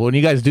terrible. But when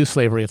you guys do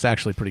slavery, it's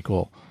actually pretty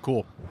cool."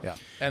 Cool. Yeah,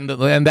 and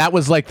that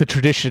was like the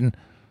tradition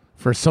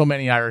for so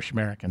many Irish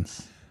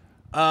Americans,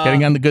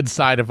 getting on the good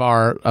side of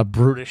our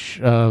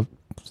brutish,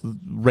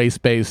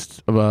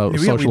 race-based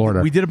social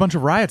order. We did a bunch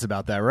of riots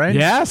about that, right?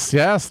 Yes.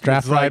 Draft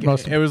riot.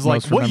 It was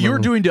like what you're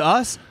doing to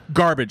us,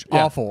 garbage,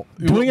 awful.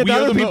 Doing it to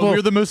other people,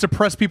 we're the most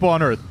oppressed people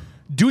on earth.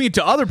 Doing it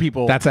to other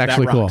people, that's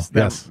actually cool.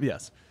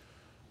 Yes.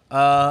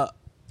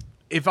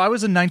 If I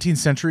was a 19th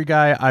century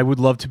guy, I would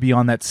love to be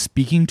on that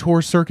speaking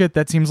tour circuit.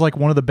 That seems like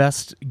one of the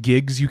best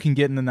gigs you can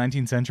get in the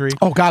 19th century.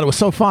 Oh, God, it was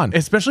so fun.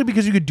 Especially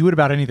because you could do it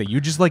about anything.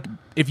 You just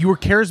if you were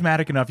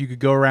charismatic enough, you could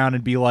go around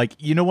and be like,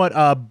 you know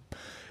what?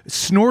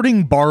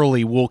 Snorting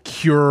barley will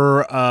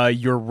cure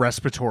your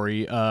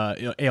respiratory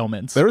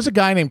ailments. There was a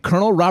guy named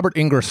Colonel Robert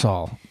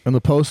Ingersoll in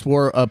the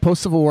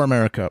post-Civil War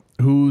America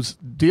whose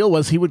deal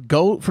was he would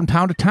go from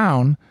town to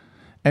town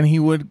and he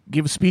would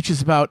give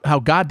speeches about how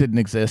God didn't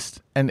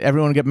exist and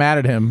everyone would get mad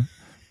at him,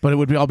 but it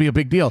would all be a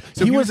big deal.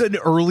 So he was an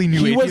early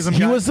New Atheism guy?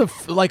 He was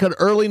like an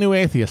early New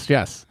Atheist,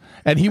 yes.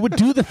 And he would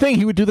do the thing.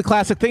 He would do the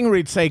classic thing where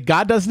he'd say,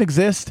 "God doesn't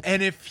exist."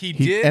 And if he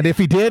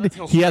did,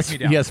 he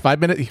has 5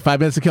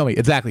 minutes to kill me.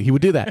 Exactly. He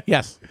would do that.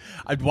 Yes.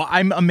 He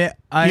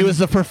was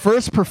the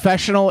first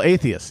professional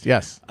atheist.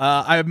 Yes.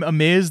 I'm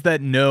amazed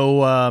that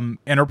no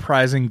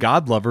enterprising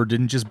God lover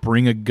didn't just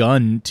bring a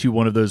gun to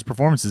one of those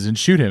performances and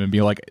shoot him and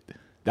be like,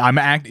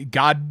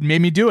 God made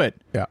me do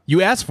it. Yeah.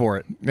 You asked for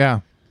it.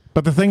 Yeah.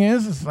 But the thing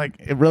is like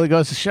it really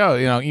goes to show,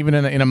 even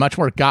in a much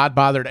more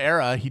God-bothered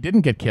era, he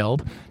didn't get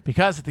killed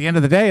because at the end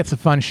of the day, it's a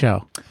fun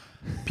show.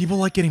 People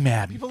like getting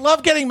mad. People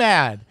love getting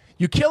mad.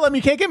 You kill him,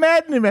 you can't get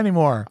mad at him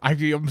anymore.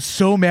 I'm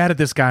so mad at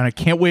this guy, and I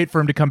can't wait for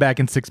him to come back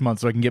in 6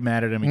 months so I can get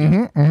mad at him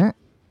again.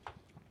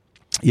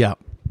 Yeah.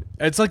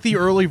 It's like the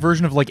early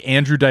version of like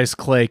Andrew Dice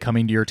Clay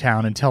coming to your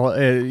town and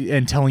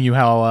telling you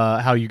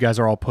how you guys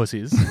are all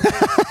pussies.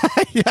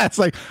 Yeah, it's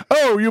like,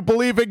 "Oh, you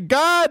believe in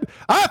God?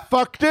 I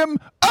fucked him.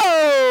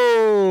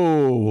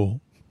 Oh!"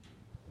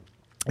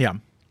 Yeah.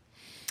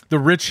 The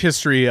rich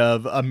history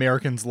of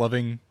Americans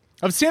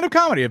of stand-up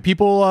comedy, of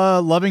people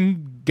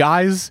loving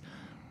guys,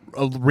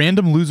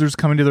 random losers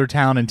coming to their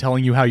town and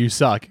telling you how you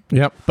suck.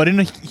 Yep. But in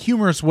a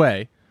humorous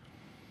way.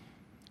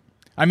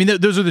 I mean,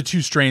 those are the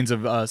two strains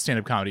of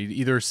stand-up comedy.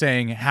 Either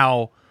saying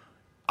how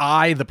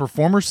I, the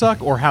performer,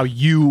 suck, or how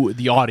you,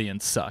 the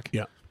audience, suck.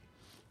 Yeah.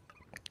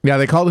 Yeah,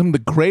 they called him the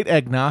Great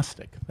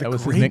Agnostic. That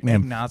was his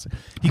nickname. Agnostic.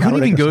 He couldn't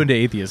even go into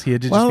atheist. He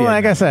had to just be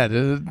like I said,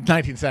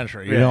 19th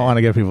century. You don't want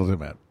to get people too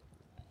mad.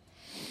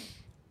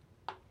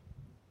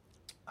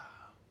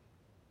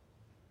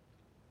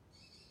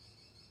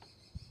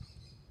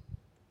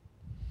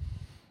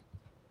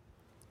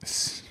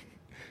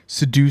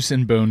 Seduce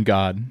and bone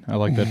God. I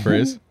like that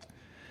phrase.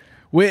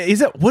 Wait,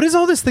 what is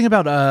all this thing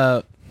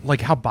about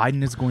like how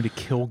Biden is going to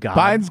kill God?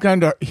 Biden's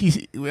going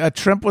to.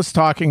 Trump was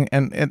talking,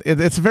 and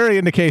it's a very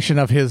indication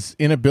of his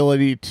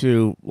inability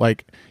to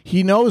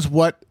he knows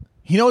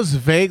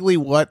vaguely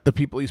what the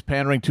people he's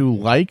pandering to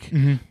like,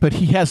 but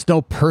he has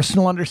no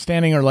personal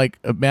understanding or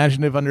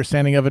imaginative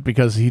understanding of it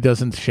because he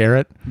doesn't share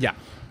it. Yeah.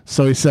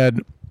 So he said,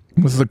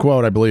 this is a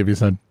quote, I believe. He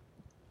said,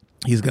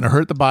 "He's going to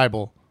hurt the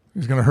Bible.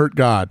 He's going to hurt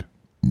God."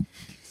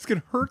 He's going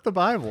to hurt the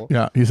Bible.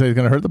 Yeah, he said he's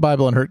going to hurt the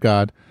Bible and hurt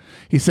God.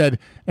 He said,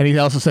 and he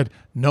also said,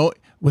 no,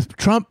 with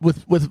Trump,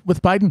 with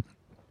Biden,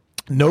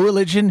 no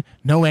religion,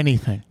 no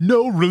anything.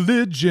 No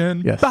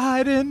religion, yes.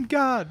 Biden,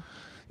 God.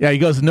 Yeah, he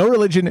goes, no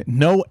religion,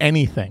 no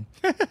anything.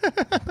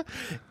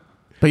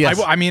 But yes.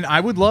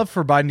 I would love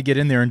for Biden to get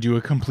in there and do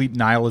a complete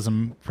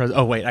nihilism.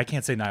 Oh, wait, I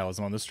can't say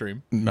nihilism on the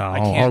stream. No.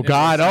 Oh,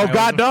 God,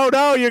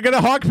 no, you're going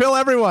to hawkpill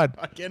everyone.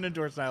 I can't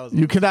endorse nihilism.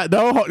 You cannot,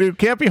 no, you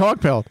can't be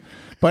hawkpilled.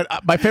 But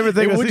my favorite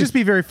thing would just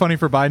be very funny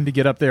for Biden to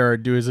get up there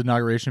and do his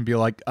inauguration and be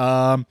like,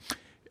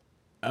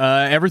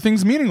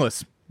 everything's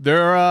meaningless.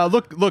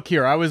 Look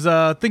here. I was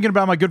thinking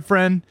about my good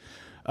friend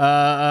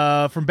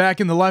from back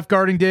in the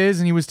lifeguarding days,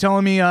 and he was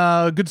telling me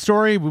a good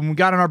story when we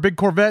got in our big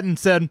Corvette and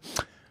said,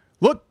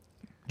 "Look,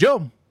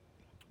 Joe,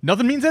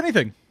 Nothing means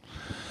anything.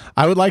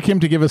 I would like him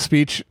to give a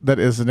speech that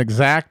is an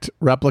exact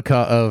replica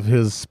of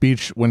his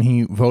speech when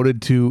he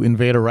voted to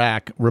invade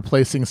Iraq,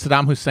 replacing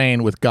Saddam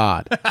Hussein with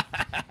God.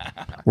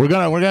 We're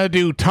gonna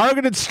do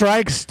targeted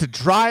strikes to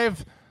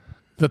drive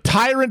the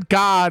tyrant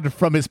God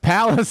from his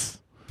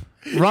palace,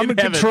 from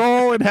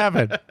control in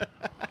heaven.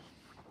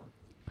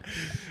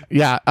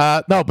 Yeah,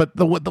 no, but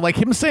the like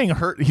him saying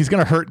he's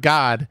gonna hurt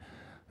God.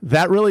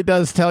 That really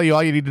does tell you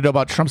all you need to know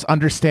about Trump's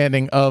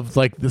understanding of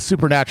like the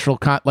supernatural.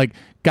 Like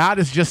God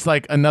is just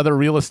like another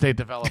real estate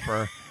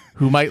developer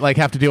who might like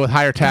have to deal with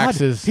higher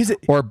taxes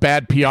or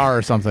bad PR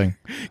or something.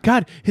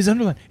 God, his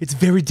underline, it's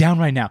very down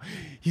right now.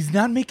 He's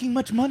not making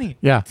much money.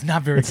 Yeah, it's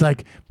not very. It's good.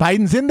 Like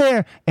Biden's in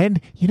there, and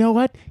you know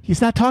what?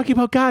 He's not talking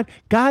about God.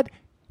 God,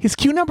 his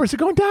Q numbers are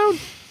going down.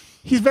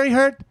 He's very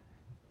hurt.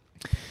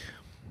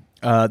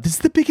 This is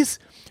the biggest.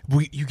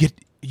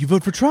 You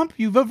vote for Trump.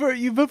 You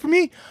vote for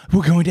me.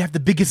 We're going to have the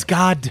biggest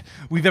God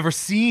we've ever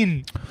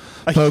seen.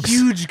 A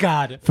huge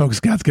God. Folks,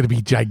 God's going to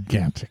be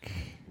gigantic.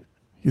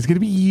 He's going to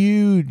be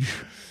huge.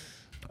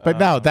 But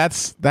no,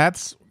 that's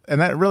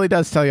and that really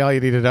does tell you all you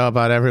need to know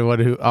about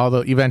everyone all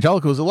the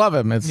evangelicals who love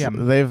him.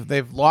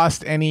 They've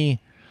lost the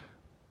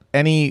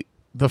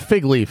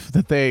fig leaf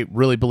that they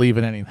really believe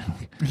in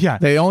anything. Yeah,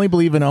 they only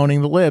believe in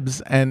owning the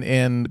libs and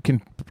in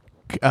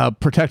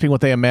protecting what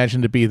they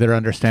imagine to be their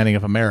understanding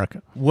of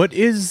America. What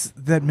is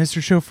that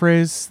Mr. Show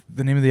phrase?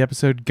 The name of the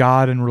episode: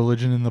 God and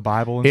religion in the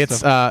Bible. And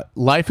it's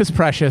life is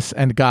precious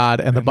and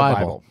God and the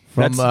Bible.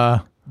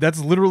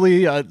 That's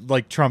literally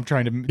like Trump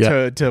trying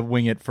to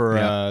wing it for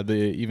the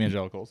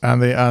evangelicals on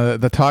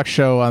the talk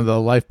show on the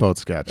lifeboat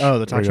sketch. Oh,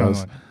 the talk show.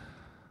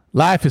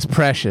 Life is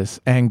precious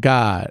and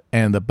God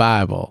and the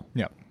Bible.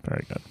 Yeah,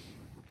 very good.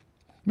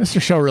 Mr.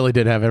 Show really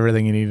did have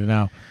everything you need to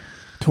know.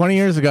 20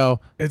 years ago,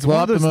 it's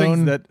one of those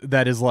things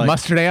that is like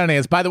mustard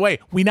mayonnaise. By the way,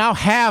 we now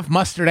have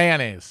mustard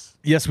mayonnaise.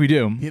 Yes, we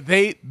do.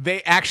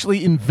 They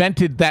actually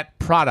invented that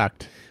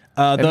product.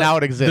 And now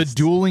it exists. The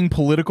dueling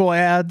political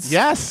ads.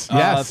 Yes.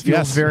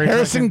 Very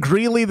Harrison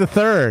Greeley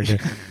III.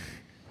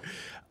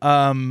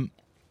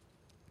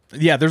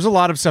 Yeah, there's a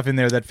lot of stuff in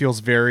there that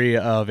feels very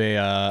of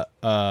a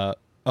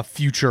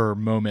future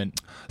moment.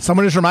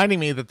 Someone is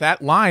reminding me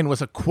that line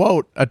was a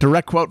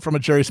direct quote from a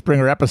Jerry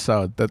Springer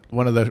episode that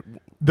one of the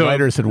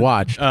writers had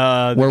watched,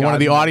 where one of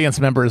the audience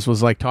members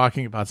was like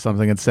talking about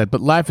something and said,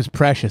 "But life is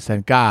precious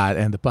and God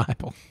and the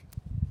Bible."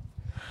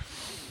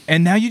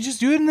 And now you just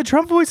do it in the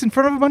Trump voice in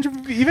front of a bunch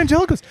of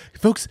evangelicals.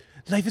 Folks,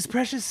 life is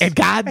precious. And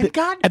God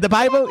and the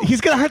Bible. He's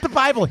going to hurt the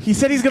Bible. He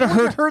said he's going to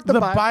hurt the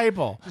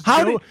Bible.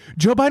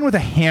 Joe Biden with a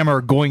hammer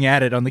going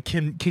at it on the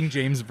King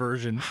James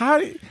version. How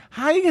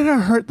are you going to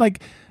hurt,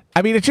 like...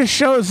 I mean, it just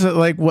shows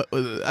like what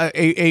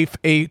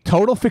a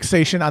total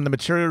fixation on the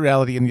material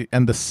reality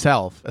and the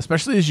self,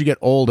 especially as you get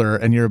older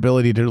and your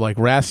ability to like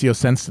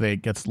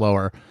ratiosensate gets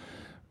lower.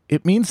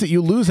 It means that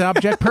you lose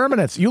object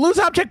permanence.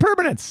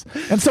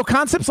 And so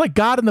concepts like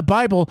God and the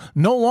Bible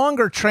no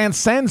longer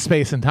transcend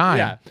space and time.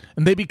 Yeah.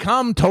 And they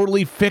become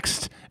totally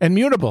fixed and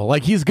mutable.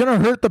 Like, he's going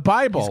to hurt the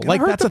Bible.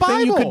 Like, that's a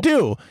thing you could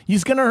do.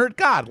 He's going to hurt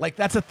God. Like,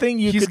 that's a thing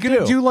you could do. He's going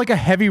to do like a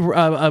heavy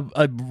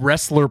a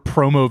wrestler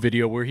promo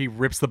video where he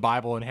rips the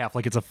Bible in half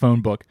like it's a phone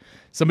book.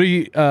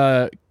 Somebody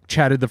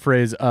chatted the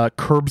phrase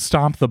curb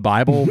stomp the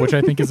Bible, which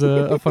I think is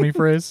a funny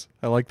phrase.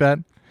 I like that.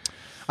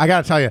 I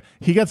got to tell you,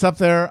 he gets up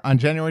there on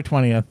January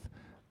 20th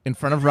in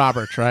front of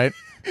Roberts, right?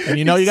 And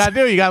you know you got to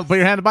put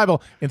your hand on the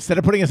Bible. Instead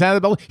of putting his hand on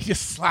the Bible, he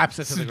just slaps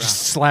it to the ground.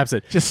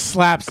 Just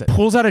slaps it.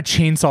 Pulls out a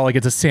chainsaw like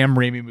it's a Sam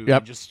Raimi movie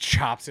and just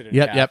chops it in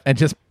half. Yep, and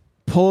just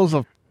pulls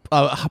a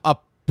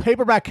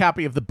paperback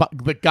copy of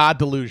the God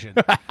Delusion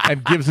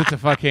and gives it to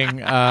fucking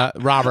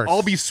Roberts.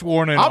 I'll be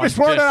sworn in on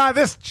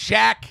this,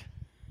 Jack.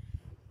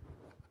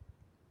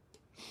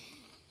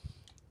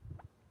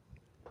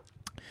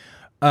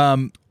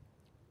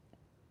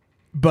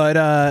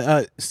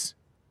 But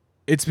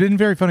it's been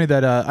very funny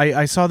that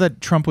I saw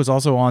that Trump was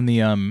also on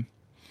the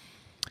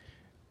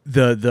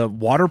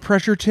water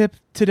pressure tip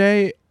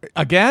today.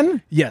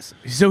 Again? Yes.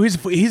 So he's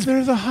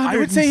there's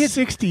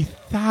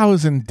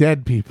 160,000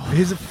 dead people.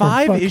 His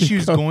 5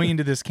 issues going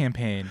into this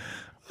campaign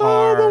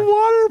are the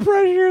water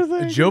pressure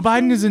thing. Joe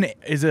Biden is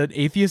an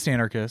atheist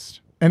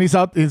anarchist. And he's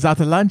out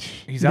to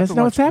lunch. He doesn't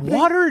know what's happening.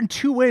 Water in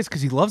 2 ways,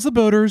 because he loves the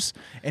boaters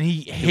and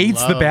he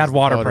hates the bad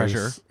water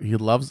pressure. He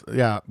loves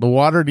the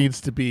water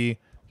needs to be.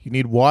 You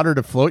need water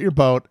to float your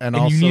boat, and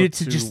also you need it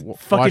to just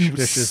fucking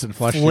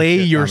flay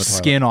your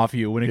skin off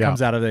you when it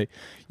comes out of the.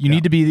 You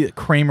need to be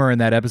Kramer in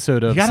that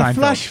episode of Seinfeld. You gotta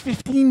flush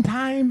 15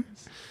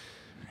 times.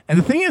 And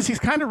the thing is, he's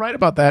kind of right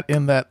about that.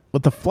 In that,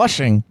 with the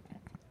flushing,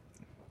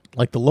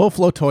 like the low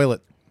flow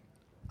toilet.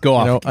 Go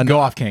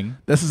off, King.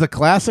 This is a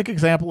classic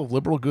example of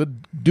liberal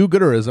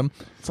do-gooderism.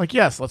 It's like,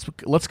 yes,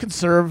 let's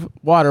conserve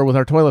water with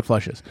our toilet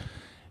flushes.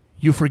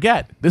 You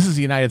forget, this is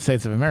the United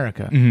States of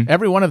America. Mm-hmm.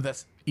 Every one of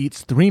us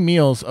eats 3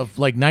 meals of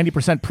like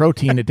 90%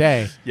 protein a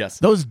day. Yes.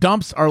 Those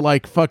dumps are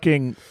like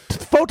fucking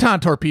photon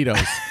torpedoes.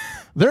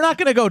 They're not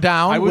going to go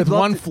down I would with love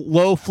one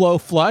low flow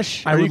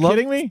flush. Are I you would love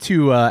kidding me?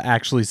 to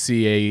actually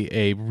see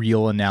a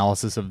real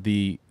analysis of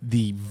the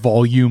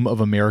volume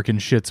of American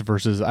shits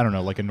versus, I don't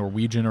know, like a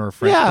Norwegian or a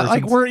French Yeah, person's.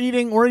 like we're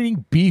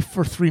eating beef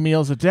for 3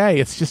 meals a day.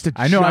 It's just a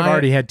I know I've giant-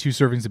 already had 2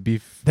 servings of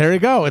beef. There you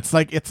go. It's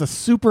like it's a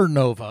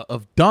supernova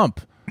of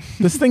dump.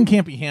 This thing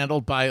can't be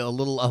handled by a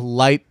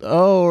light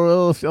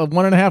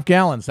 1.5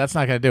 gallons. That's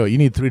not going to do it. You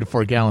need 3 to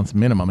 4 gallons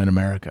minimum in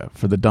America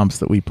for the dumps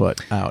that we put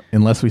out,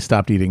 unless we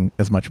stopped eating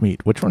as much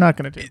meat, which we're not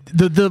going to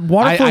do. The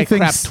water flow I crap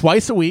things.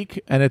 twice a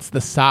week, and it's the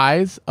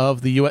size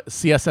of the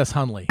CSS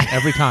Hunley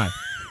every time.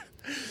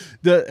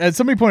 As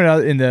somebody pointed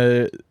out in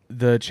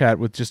the chat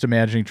with just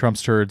imagining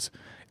Trump's turds,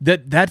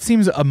 that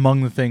seems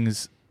among the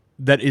things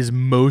that is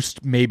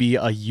most maybe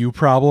a you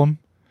problem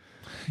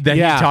that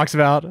Yeah. he talks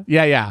about.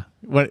 Yeah.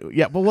 But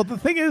the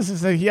thing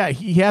is that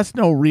he has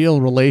no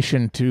real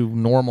relation to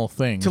normal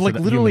things. To, like,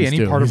 that literally humans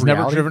any do. part of He's never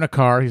reality? driven a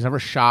car. He's never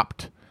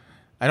shopped.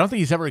 I don't think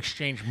he's ever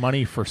exchanged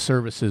money for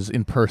services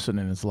in person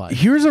in his life.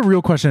 Here's a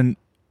real question.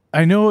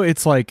 I know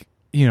it's like,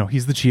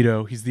 he's the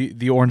Cheeto. He's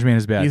the orange man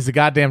is bad. He's the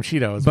goddamn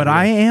Cheeto. is But what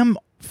I he is. am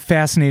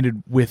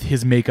fascinated with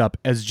his makeup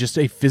as just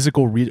a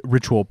physical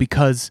ritual,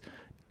 because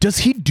does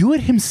he do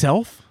it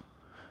himself?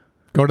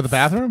 Go to the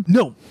bathroom?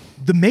 No,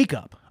 the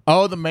makeup.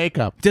 Oh, the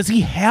makeup. Does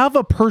he have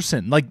a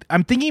person? Like,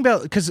 I'm thinking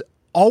about, because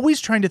always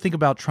trying to think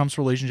about Trump's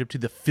relationship to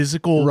the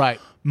physical, Right.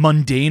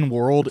 mundane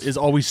world is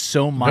always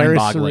so Very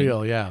mind-boggling.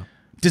 surreal, yeah.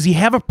 Does he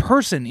have a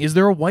person? Is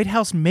there a White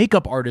House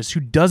makeup artist who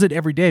does it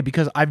every day?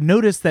 Because I've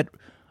noticed that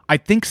I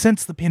think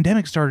since the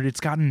pandemic started, it's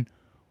gotten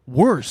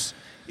worse.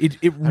 It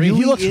I really mean,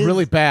 he looks is.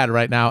 really bad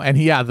right now. And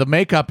the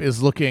makeup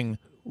is looking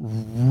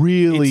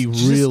really, It's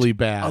just really a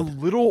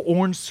bad. little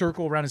orange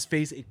circle around his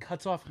face. It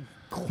cuts off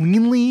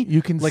cleanly.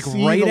 You can like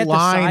see right the at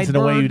lines the in a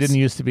way you sideburns. didn't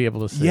used to be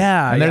able to see.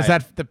 Yeah, and there's yeah.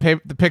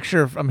 the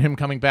picture from him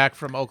coming back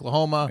from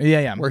Oklahoma.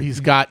 Yeah. where he's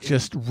got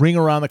just ring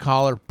around the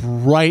collar,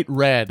 bright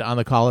red on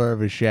the collar of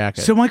his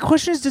jacket. So my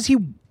question is,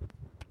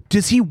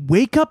 does he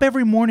wake up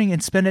every morning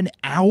and spend an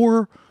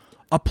hour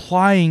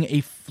applying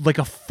a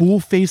full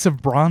face of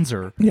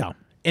bronzer? yeah,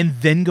 And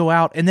then go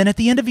out, and then at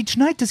the end of each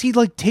night, does he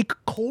like take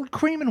cold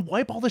cream and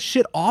wipe all the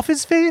shit off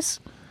his face?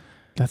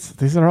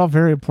 these are all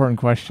very important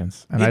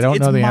questions, and I don't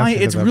know the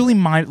answer. It's to them. really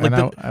like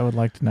And I would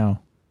like to know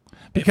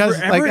because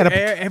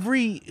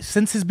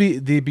since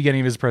the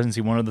beginning of his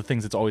presidency, one of the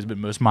things that's always been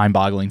most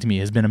mind-boggling to me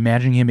has been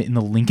imagining him in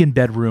the Lincoln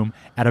bedroom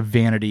at a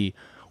vanity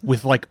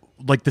with like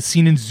the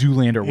scene in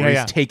Zoolander where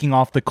he's taking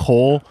off the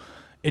coal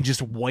and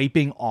just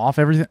wiping off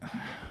everything.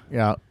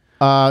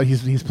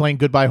 he's playing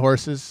Goodbye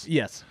Horses.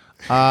 Yes.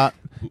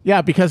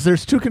 Because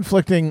there's 2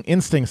 conflicting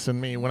instincts in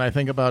me when I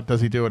think about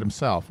does he do it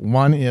himself.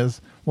 One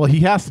is, well, he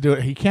has to do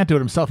it. He can't do it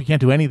himself. He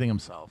can't do anything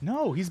himself.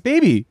 No, he's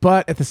baby.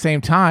 But at the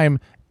same time,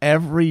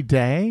 every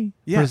day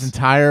for his Yes.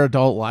 entire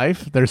adult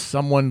life, there's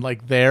someone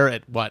like there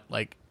at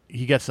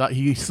he gets up,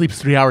 he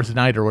sleeps 3 hours a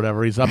night or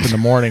whatever. He's up in the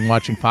morning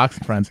watching Fox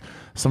and Friends.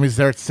 Somebody's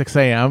there at 6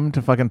 a.m.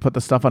 to fucking put the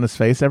stuff on his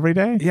face every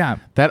day. Yeah.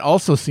 That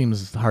also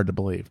seems hard to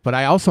believe. But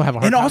I also have a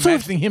hard time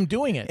imagining him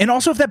doing it. And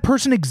also, if that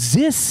person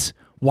exists,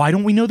 why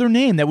don't we know their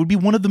name? That would be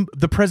one of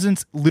the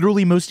president's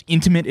literally most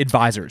intimate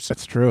advisors.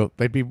 That's true.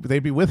 They'd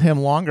be with him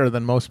longer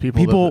than most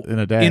people in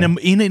a day. in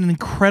an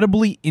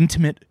incredibly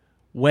intimate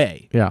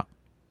way. Yeah,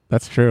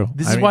 that's true.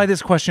 This is why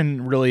this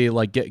question really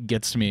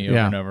gets to me over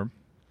and over.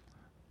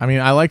 I mean,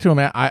 I like to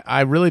imagine.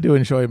 I really do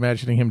enjoy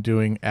imagining him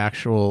doing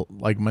actual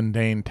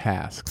mundane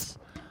tasks.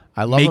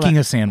 I love Making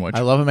a sandwich.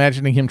 I love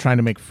imagining him trying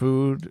to make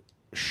food.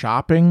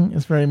 Shopping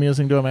is very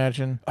amusing to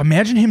imagine.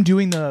 Imagine him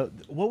doing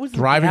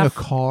Driving a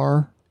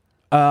car.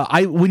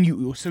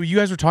 You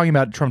guys were talking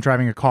about Trump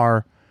driving a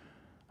car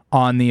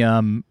on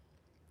the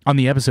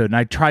episode, and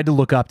I tried to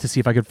look up to see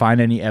if I could find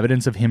any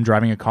evidence of him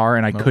driving a car,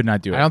 and I could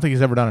not do it. I don't think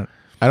he's ever done it.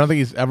 I don't think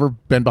he's ever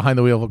been behind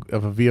the wheel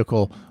of a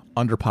vehicle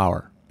under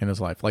power in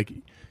his life. Like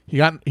he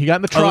got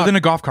in the truck. Other than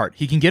a golf cart,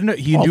 he can get in.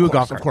 He can do a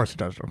golf cart. Of course he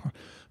does.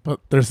 But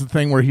there's the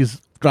thing where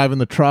he's driving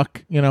the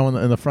truck, in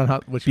the front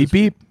house, which Beep, was,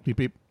 beep. beep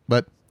beep.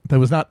 But that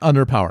was not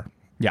under power.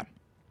 Yeah,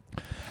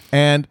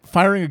 And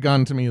firing a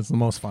gun to me is the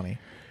most funny.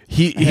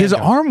 his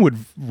arm would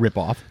rip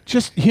off.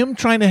 Just him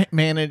trying to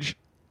manage.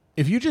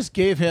 If you just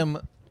gave him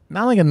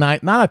not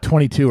a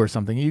 22 or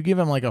something, you give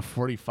him like a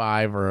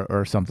 45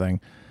 or something.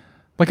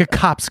 Like a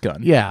cop's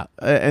gun. Yeah,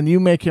 and you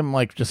make him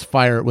just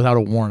fire it without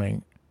a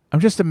warning. I'm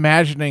just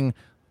imagining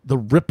the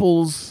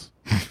ripples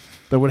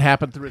that would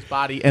happen through his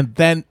body, and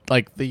then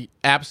the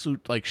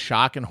absolute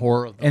shock and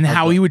horror And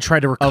how he would try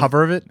to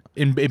recover of it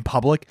in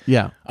public.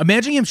 Yeah.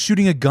 Imagine him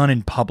shooting a gun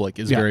in public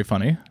is Yeah. very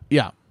funny.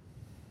 Yeah.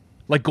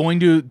 Like going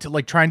to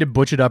trying to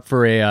butch it up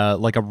for a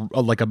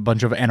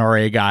bunch of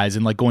NRA guys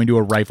and going to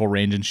a rifle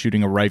range and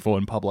shooting a rifle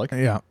in public.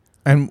 Yeah.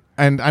 And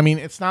I mean,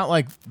 it's not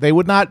like they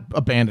would not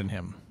abandon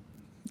him.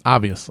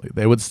 Obviously,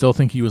 they would still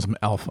think he was an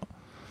alpha.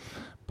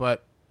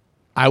 But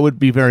I would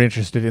be very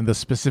interested in the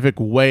specific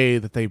way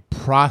that they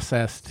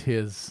processed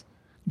his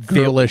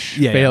girlish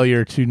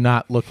failure to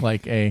not look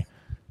like a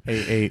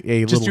Just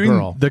little doing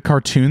girl. the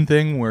cartoon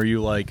thing where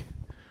you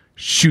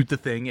shoot the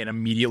thing and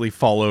immediately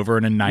fall over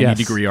in a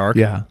 90-degree arc.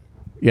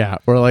 Yeah.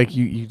 Or like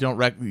you don't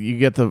you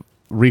get the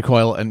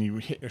recoil and you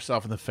hit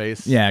yourself in the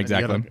face. Yeah, and you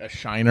get, exactly. like, a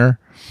shiner,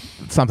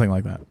 something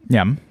like that.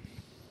 Yeah.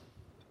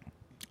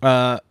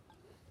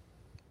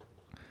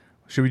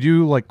 Should we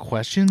do like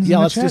questions? Yeah, in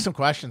the let's do chat? some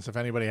questions if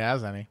anybody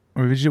has any.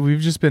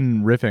 We've just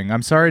been riffing.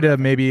 I'm sorry to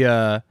maybe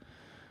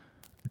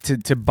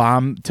to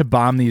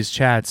bomb these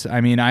chats.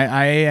 I mean,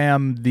 I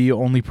am the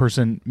only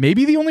person,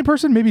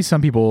 maybe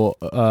some people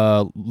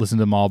listen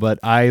to them all, but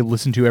I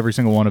listen to every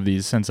single one of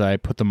these since I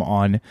put them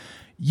on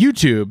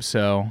YouTube.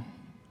 So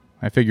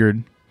I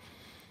figured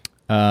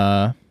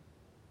I'd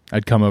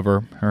come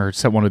over or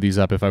set one of these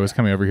up if I was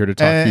coming over here to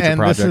talk future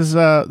projects.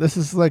 This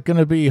is like going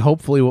to be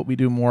hopefully what we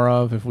do more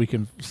of if we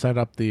can set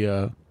up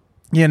the.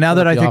 Yeah, now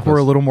that I think we're a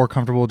office. little more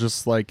comfortable,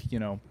 just like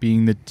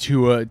being the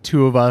two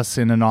of us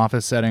in an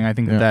office setting, I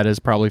think that is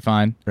probably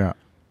fine. Yeah.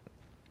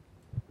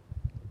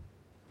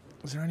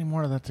 Is there any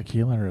more of that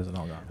tequila, or is it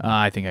all gone?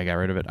 I think I got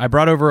rid of it. I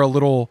brought over a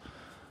little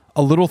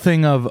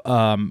thing of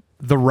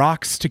the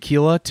Rocks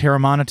tequila,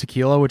 Terramana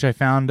tequila, which I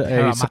found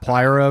a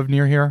supplier of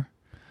near here.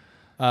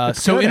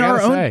 So good, in I our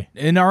gotta own say.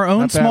 in our own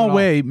Not bad small at all.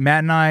 way, Matt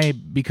and I,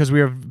 because we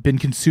have been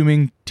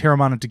consuming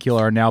Terramana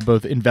tequila, are now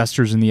both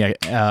investors in the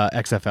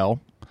XFL.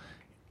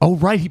 Oh,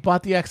 right. He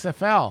bought the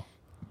XFL.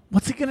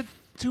 What's he going to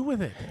do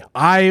with it?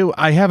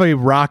 I have a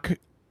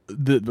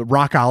the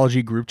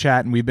Rockology group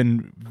chat, and we've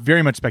been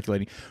very much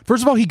speculating.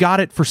 First of all, he got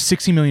it for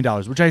 $60 million,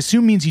 which I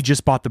assume means he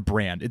just bought the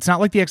brand. It's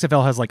not like the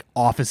XFL has like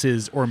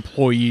offices or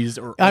employees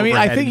or. I mean,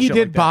 I overhead think and he shit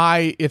did like that.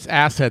 buy its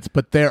assets,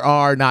 but there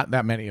are not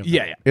that many of them.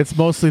 Yeah. It's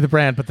mostly the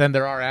brand, but then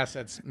there are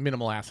assets,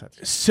 minimal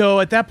assets.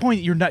 So at that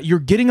point, you're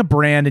getting a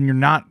brand and you're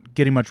not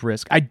getting much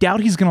risk. I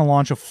doubt he's going to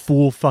launch a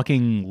full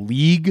fucking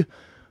league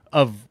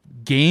of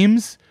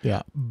games.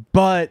 Yeah.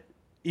 But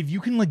if you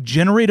can like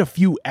generate a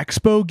few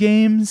expo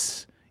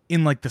games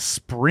in like the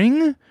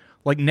spring,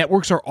 like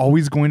networks are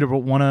always going to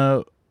want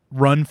to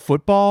run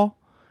football.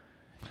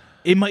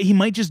 He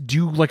might just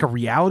do like a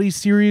reality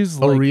series.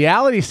 A Like,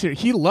 reality series.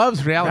 He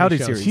loves reality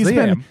shows. series. He's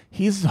Yeah.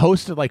 he's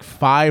hosted like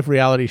 5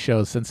 reality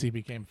shows since he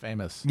became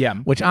famous. Yeah.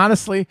 Which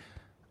honestly,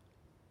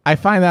 I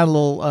find that a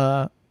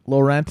little low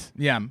rent.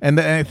 Yeah. And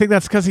I think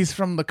that's because he's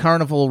from the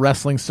carnival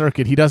wrestling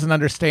circuit. He doesn't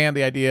understand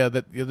the idea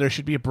that there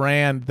should be a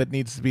brand that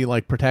needs to be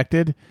like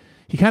protected.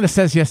 He kind of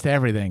says yes to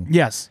everything.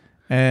 Yes.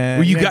 And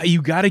Well,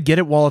 you got to get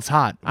it while it's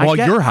hot. While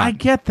you're hot. I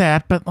get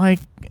that, but like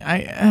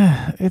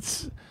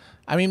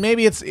I mean,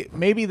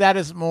 maybe that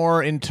is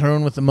more in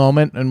tune with the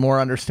moment and more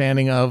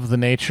understanding of the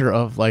nature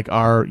of like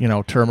our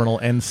terminal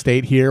end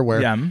state here,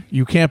 where Yeah.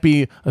 you can't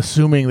be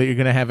assuming that you're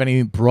going to have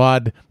any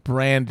broad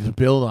brand to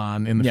build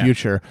on in the Yeah.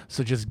 future.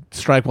 So just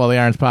strike while the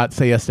iron's hot,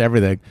 say yes to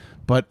everything.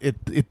 But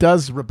it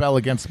does rebel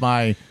against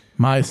my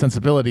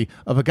sensibility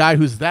of a guy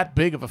who's that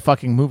big of a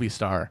fucking movie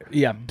star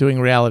Yeah.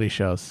 doing reality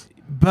shows.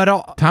 But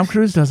Tom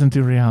Cruise doesn't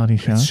do reality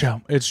shows.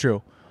 it's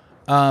true.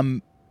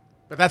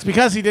 But that's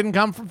because he didn't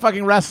come from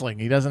fucking wrestling.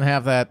 He doesn't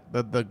have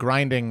the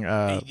grinding.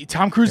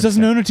 Tom Cruise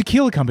doesn't own a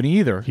tequila company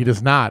either. He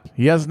does not.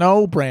 He has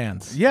no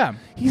brands. Yeah.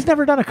 He's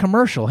never done a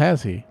commercial,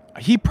 has he?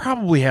 He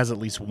probably has at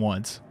least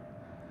once.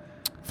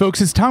 Folks,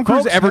 has Tom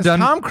Cruise Folks, ever has done?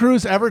 Tom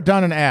Cruise ever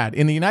done an ad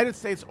in the United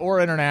States or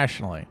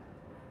internationally?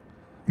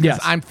 'Cause Yes.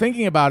 I'm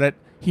thinking about it.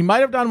 He might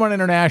have done one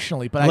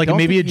internationally, but like I don't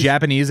maybe a think he's-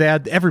 Japanese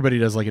ad. Everybody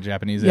does like a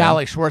Japanese ad. Yeah,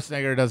 like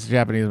Schwarzenegger does a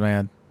Japanese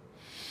man.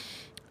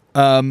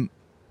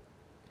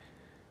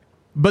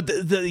 But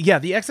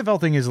the XFL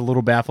thing is a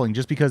little baffling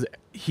just because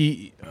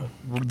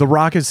The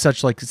Rock is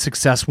such like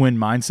success win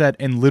mindset,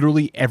 and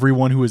literally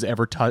everyone who has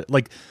ever touched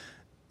like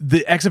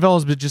the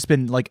XFL has just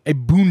been like a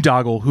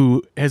boondoggle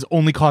who has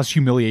only caused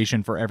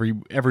humiliation for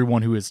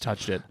everyone who has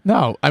touched it.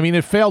 No, I mean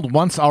it failed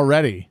once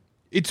already.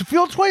 It's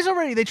failed twice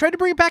already. They tried to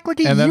bring it back like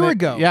a And then year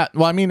ago. Yeah,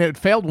 well, I mean it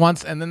failed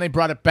once, and then they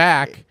brought it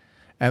back,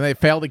 and they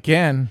failed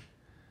again.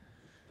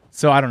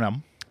 So I don't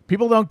know.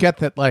 People don't get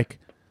that like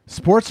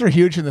sports are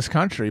huge in this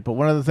country, but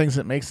one of the things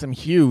that makes them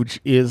huge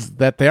is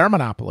that they are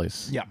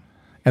monopolies. Yeah.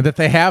 And that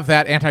they have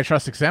that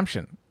antitrust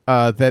exemption.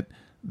 That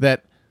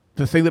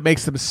the thing that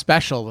makes them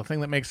special, the thing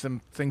that makes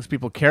them things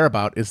people care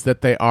about is that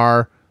they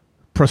are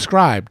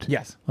prescribed.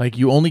 Yes. Like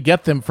you only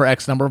get them for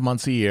X number of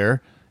months a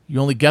year. You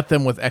only get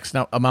them with X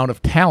amount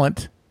of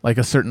talent, like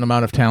a certain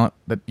amount of talent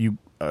that you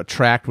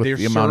attract with They're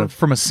the amount served of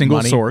from a single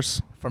money source.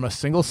 from a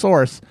single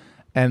source,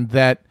 and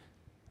that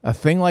a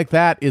thing like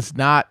that is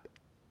not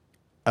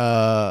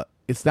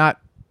it's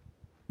not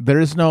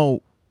there's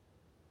not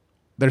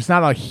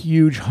a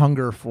huge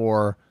hunger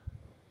for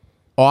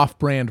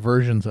off-brand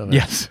versions of it.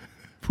 Yes.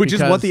 Which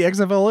is what the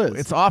XFL is.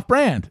 It's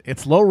off-brand.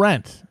 It's low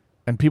rent,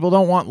 and people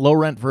don't want low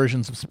rent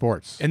versions of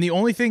sports. And the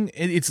only thing,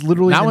 it's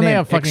literally Not the when they name,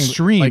 have fucking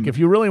extreme. Like if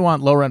you really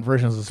want low rent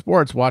versions of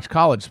sports, watch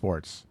college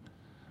sports,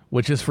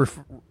 which is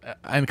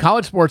and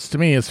college sports to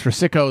me is for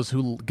sickos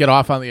who get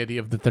off on the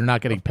idea that they're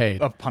not getting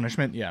paid. of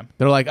punishment, yeah.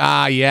 They're like,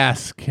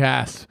 yes,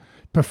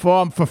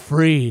 perform for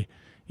free.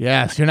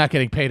 Yes, you're not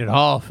getting paid at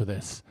all for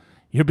this.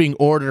 You're being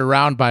ordered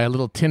around by a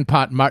little tin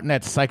pot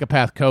martinet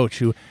psychopath coach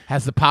who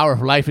has the power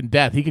of life and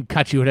death. He can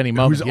cut you at any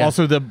moment. Who's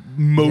also the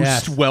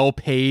most Yes.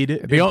 well-paid,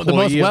 the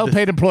most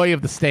well-paid employee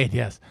of the state.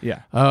 Yes.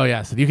 Yeah. Oh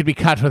yes. You could be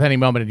cut with any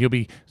moment, and you'll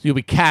be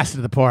cast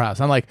into the poorhouse.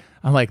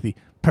 Unlike the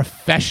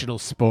professional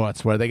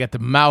sports where they get the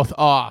mouth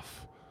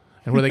off,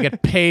 and where they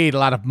get paid a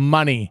lot of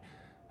money,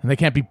 and they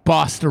can't be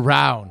bossed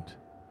around.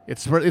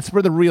 It's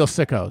for the real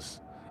sickos.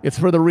 It's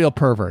for the real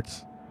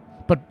perverts.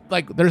 But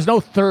like, there's no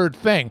third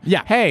thing.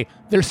 Yeah. Hey,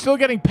 they're still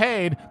getting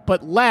paid,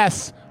 but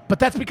less. But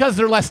that's because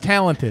they're less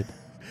talented.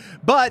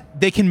 But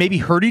they can maybe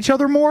hurt each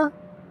other more.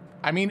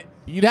 I mean,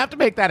 you'd have to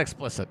make that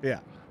explicit. Yeah.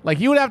 Like,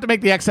 you would have to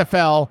make the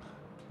XFL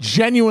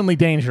genuinely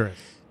dangerous.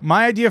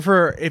 My idea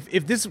for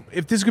if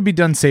this could be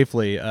done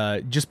safely,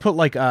 just put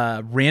like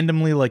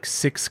randomly like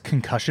 6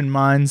 concussion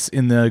mines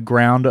in the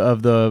ground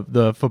of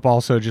the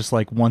football. So just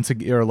like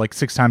or like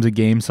 6 times a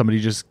game, somebody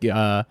just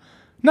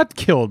not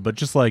killed, but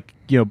just like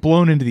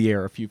blown into the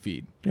air a few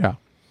feet. Yeah.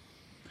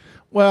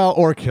 Well,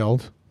 or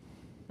killed.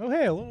 Oh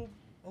hey, a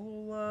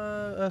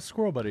little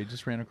squirrel buddy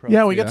just ran across.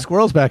 Yeah, we got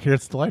squirrels back here.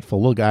 It's delightful,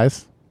 little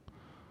guys.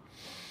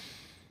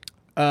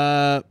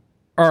 All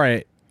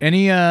right.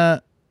 Any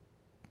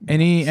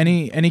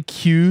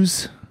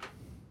cues?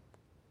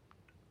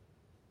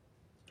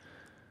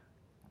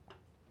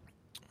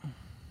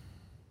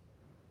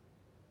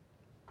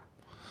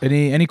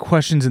 Any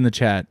questions in the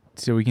chat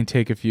so we can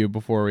take a few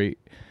before we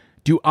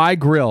do. I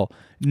grill?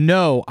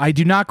 No, I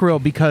do not grill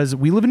because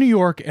we live in New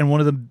York and one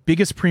of the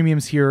biggest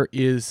premiums here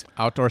is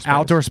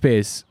Outdoor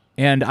space.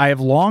 And I have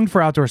longed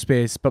for outdoor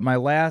space, but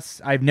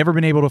I've never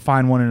been able to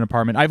find one in an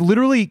apartment. I've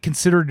literally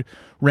considered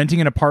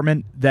renting an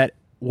apartment that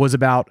was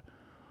about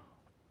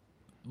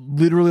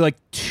literally like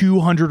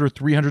 200 or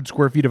 300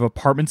 square feet of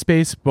apartment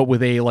space, but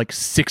with a like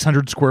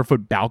 600 square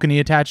foot balcony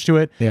attached to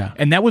it. Yeah.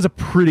 And that was a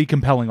pretty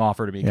compelling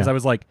offer to me because I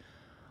was like,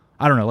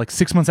 I don't know, like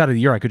 6 months out of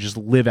the year, I could just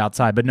live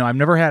outside. But no, I've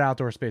never had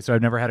outdoor space, so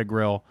I've never had a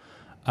grill.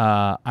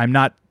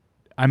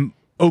 I'm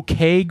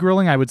okay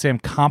grilling. I would say I'm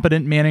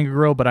competent manning a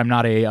grill, but I'm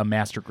not a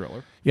master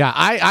griller. Yeah,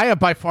 I have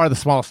by far the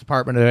smallest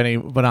apartment of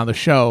anyone on the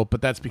show,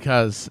 but that's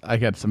because I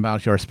get some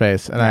outdoor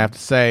space. And I have to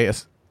say,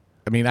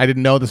 I mean, I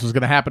didn't know this was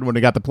going to happen when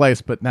we got the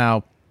place, but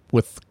now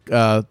with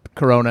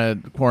Corona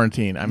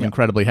quarantine, I'm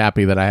incredibly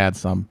happy that I had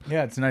some.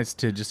 Yeah, it's nice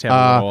to just have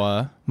a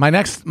little... My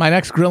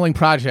next grilling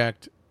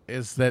project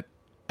is that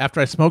after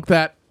I smoked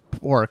that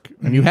pork,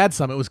 and you had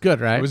some, it was good,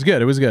 right? It was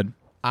good.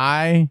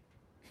 I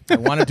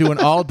want to do an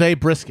all-day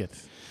brisket.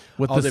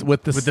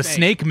 With the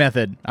snake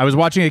method. I was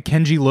watching a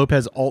Kenji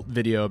Lopez alt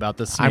video about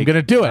the snake I'm going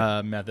to do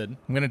it. Method.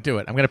 I'm going to do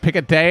it. I'm going to pick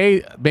a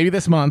day, maybe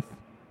this month,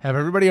 have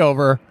everybody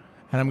over,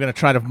 and I'm going to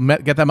try to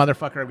get that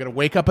motherfucker. I'm going to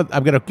wake up.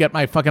 I'm going to get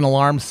my fucking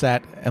alarm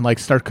set and like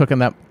start cooking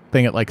that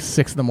thing at like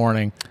 6 a.m.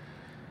 And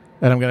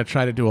I'm going to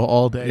try to do an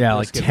all day. Yeah,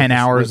 like 10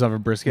 hours of a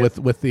brisket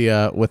with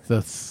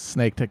the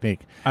snake technique.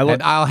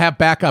 And I'll have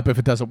backup if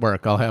it doesn't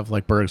work. I'll have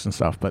like burgers and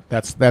stuff. But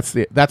that's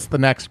the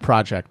next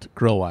project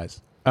grill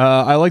wise.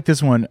 I like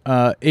this one.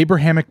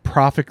 Abrahamic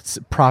prophets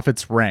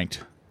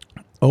ranked.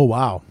 Oh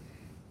wow.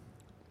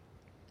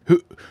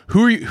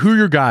 Who are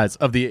your guys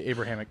of the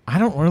Abrahamic? I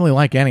don't really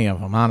like any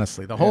of them,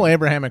 honestly. The whole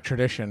Abrahamic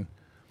tradition,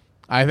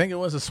 I think it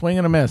was a swing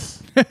and a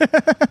miss.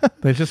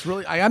 They just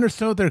really, I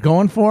understood what they're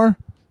going for,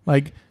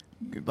 like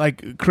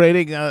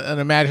creating an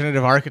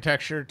imaginative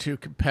architecture to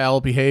compel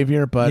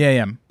behavior, but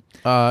in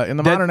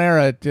the modern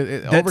era,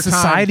 over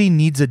society time,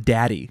 needs a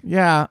daddy.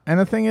 Yeah, and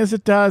the thing is,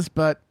 it does,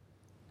 but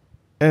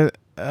it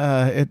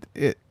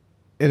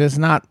has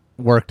not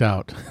worked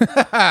out.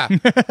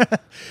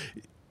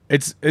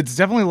 It's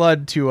definitely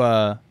led to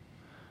I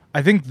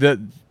think that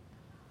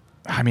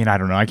I mean I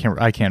don't know I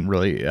can't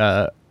really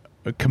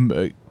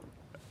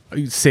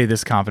say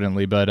this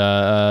confidently,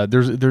 but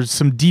there's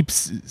some deep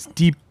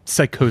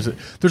psychosis.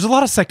 There's a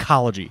lot of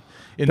psychology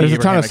in there's the a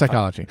ton of Abrahamic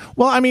psychology.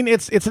 Well, I mean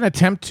it's an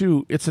attempt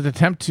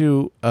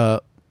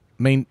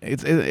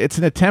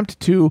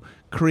to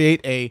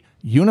create a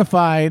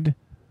unified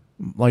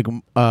like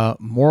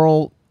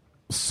moral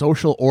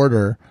social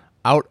order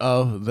out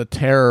of the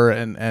terror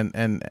and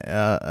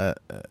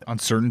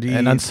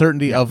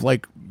uncertainty of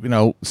like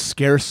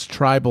scarce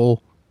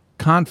tribal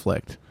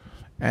conflict,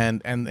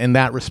 and in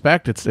that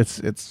respect it's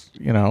as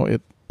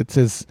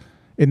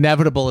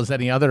inevitable as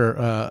any other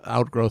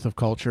outgrowth of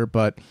culture.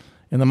 But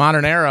in the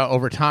modern era,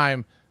 over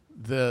time,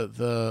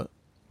 it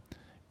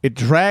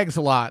drags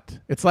a lot.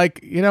 It's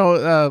like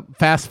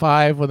Fast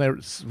Five when they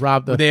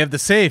robbed they have the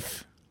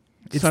safe.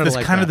 It's sort this of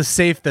like kind of that. the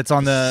safe that's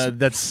on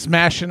that's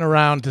smashing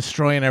around,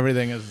 destroying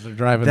everything as they're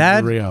driving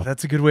through Rio.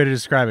 That's a good way to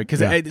describe it,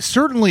 because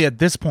certainly at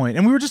this point,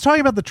 and we were just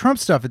talking about the Trump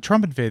stuff, at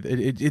Trump and Faith,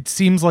 it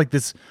seems like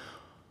this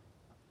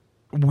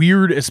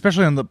weird,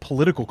 especially on the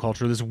political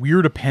culture, this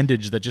weird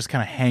appendage that just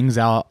kind of hangs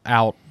out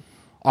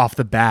off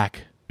the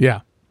back.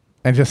 Yeah,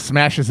 and just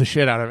smashes the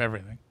shit out of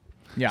everything.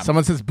 Yeah.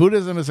 Someone says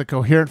Buddhism is a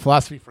coherent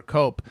philosophy for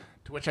cope,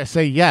 to which I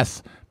say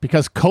yes,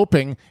 because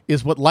coping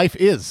is what life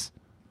is.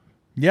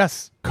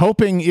 Yes.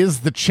 Coping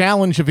is the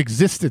challenge of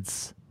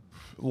existence.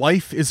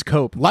 Life is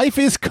cope. Life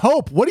is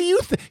cope. What do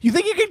you think? You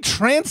think you can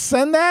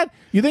transcend that?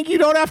 You think you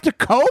don't have to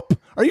cope?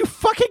 Are you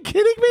fucking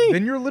kidding me?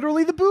 Then you're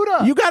literally the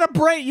Buddha. You got a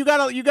brain. You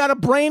got a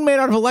brain made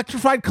out of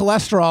electrified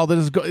cholesterol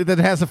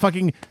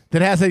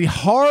that has a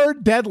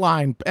hard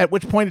deadline at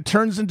which point it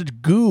turns into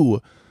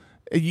goo,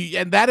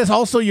 and that is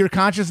also your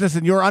consciousness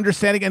and your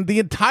understanding and the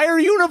entire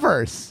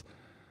universe.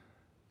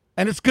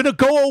 And it's gonna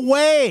go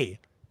away.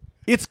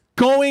 It's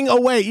going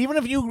away. Even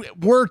if you're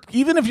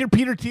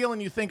Peter Thiel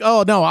and you think,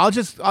 oh no, I'll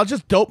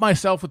just dope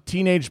myself with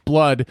teenage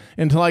blood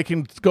until I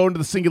can go into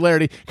the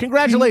singularity.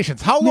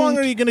 Congratulations. How long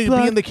are you going to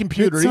be in the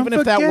computer, even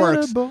if that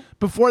works,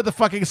 before the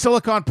fucking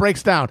silicon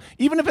breaks down?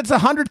 Even if it's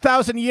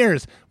 100,000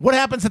 years, what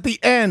happens at the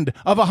end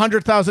of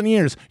 100,000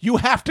 years? You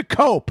have to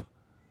cope.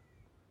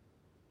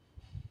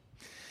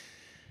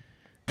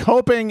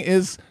 Coping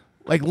is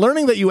like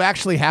learning that you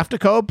actually have to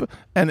cope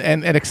and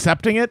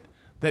accepting it.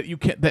 That you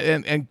can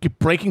and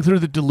breaking through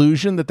the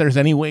delusion that there's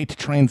any way to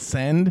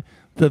transcend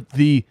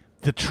the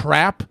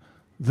trap,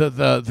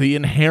 the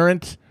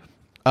inherent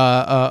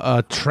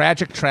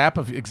tragic trap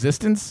of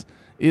existence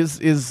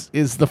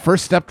is the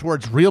first step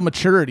towards real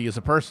maturity as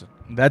a person.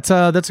 That's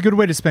a good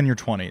way to spend your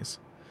 20s.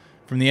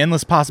 From the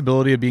endless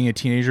possibility of being a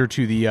teenager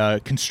to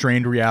the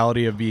constrained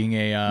reality of being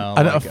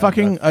a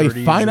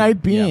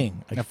finite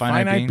being, a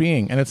finite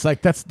being, and it's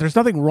like there's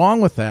nothing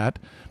wrong with that,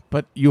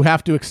 but you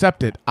have to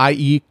accept it,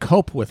 i.e.,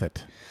 cope with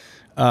it.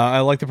 I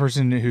like the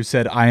person who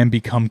said, "I am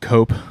become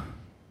cope."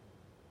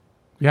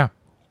 Yeah.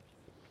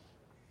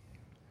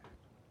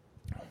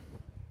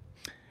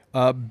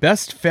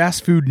 Best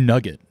fast food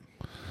nugget.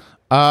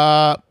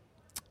 The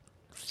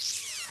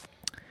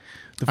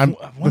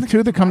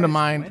two that come to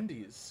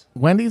mind.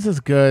 Wendy's is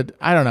good.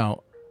 I don't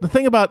know. The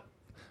thing about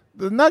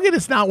the nugget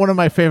is not one of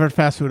my favorite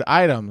fast food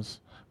items,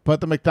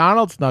 but the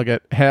McDonald's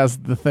nugget has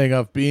the thing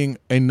of being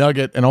a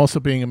nugget and also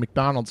being a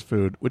McDonald's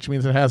food, which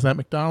means it has that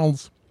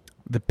McDonald's.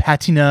 The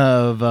patina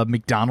of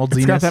McDonald's.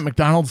 It's got that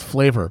McDonald's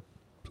flavor,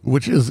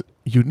 which is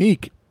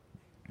unique,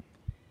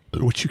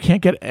 which you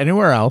can't get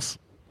anywhere else,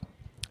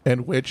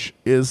 and which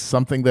is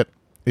something that,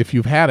 if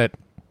you've had it,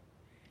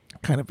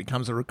 kind of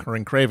becomes a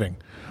recurring craving,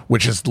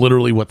 which is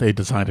literally what they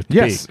designed it to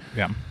be.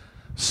 Yeah.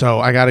 So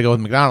I got to go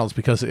with McDonald's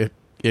because it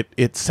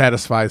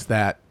satisfies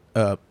that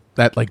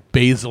like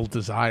basal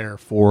desire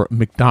for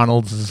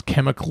McDonald's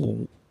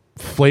chemical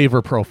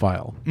flavor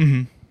profile.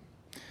 Mm-hmm.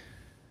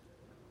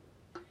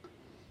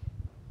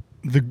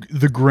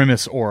 The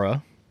grimace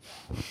aura,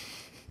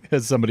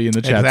 as somebody in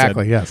the chat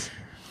exactly, said. Yes.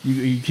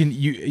 You can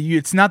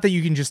it's not that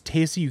you can just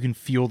taste it, you can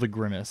feel the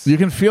grimace. You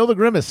can feel the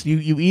grimace.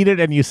 You eat it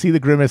and you see the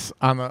grimace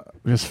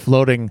just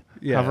floating,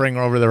 hovering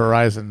over the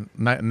horizon,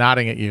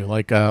 nodding at you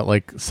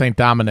like Saint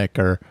Dominic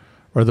or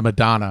the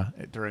Madonna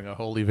during a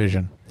holy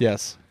vision.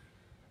 Yes.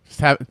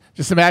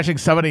 Just imagining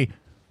somebody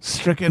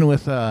stricken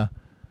with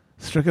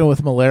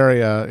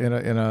malaria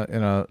in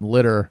a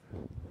litter,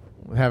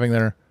 having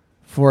their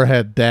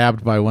forehead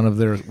dabbed by one of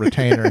their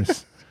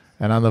retainers,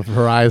 and on the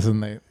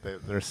horizon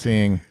they're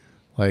seeing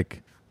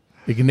like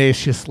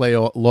Ignatius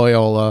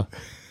Loyola,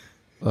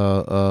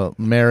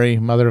 Mary,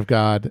 Mother of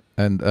God,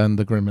 and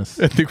the grimace.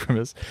 The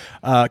grimace.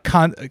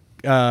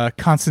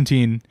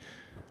 Constantine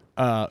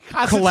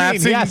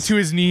collapsing to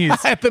his knees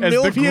at the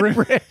Milvian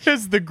Bridge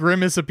as the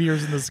grimace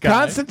appears in the sky.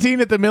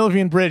 Constantine at the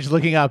Milvian Bridge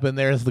looking up, and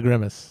there's the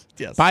grimace.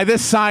 Yes. By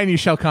this sign you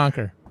shall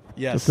conquer.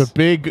 Yes. It's a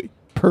big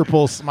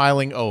purple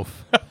smiling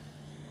oaf.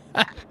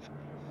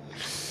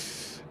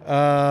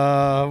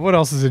 What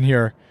else is in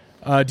here?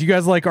 Do you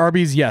guys like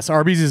Arby's? Yes,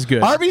 Arby's is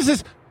good. Arby's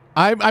is.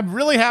 I'm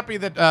really happy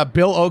that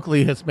Bill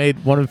Oakley has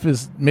made one of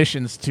his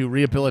missions to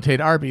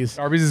rehabilitate Arby's.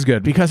 Arby's is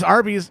good because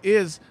Arby's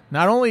is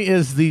not only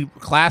is the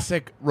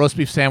classic roast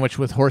beef sandwich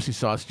with horsey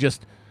sauce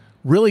just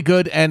really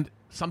good and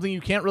something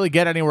you can't really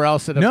get anywhere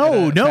else.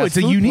 It's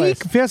a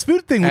unique fast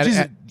food thing,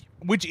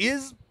 which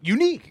is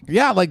unique.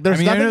 Yeah, like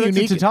there's nothing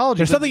unique.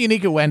 There's something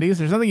unique at Wendy's.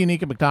 There's nothing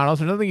unique at McDonald's.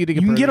 There's nothing unique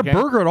at Burger King. You can get a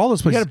burger at all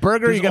those places. You get a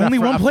burger. There's only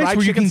one place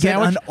where you can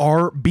get an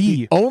RB.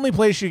 The only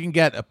place you can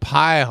get a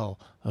pile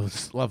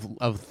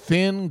of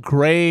thin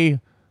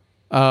gray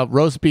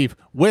roast beef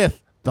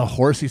with the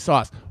horsey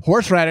sauce.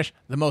 Horseradish,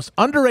 the most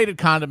underrated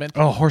condiment.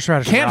 Oh,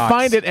 horseradish Can't rocks.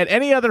 find it at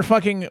any other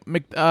fucking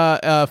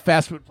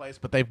fast food place,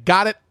 but they've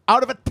got it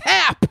out of a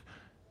tap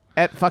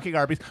at fucking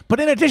Arby's.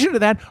 But in addition to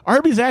that,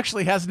 Arby's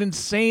actually has an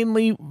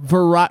insanely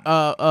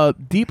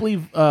deeply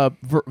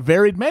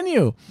varied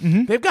menu.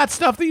 Mm-hmm. They've got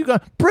stuff that you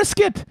got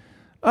brisket.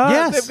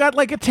 Yes. They've got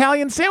like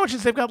Italian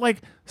sandwiches. They've got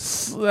like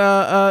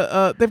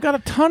they've got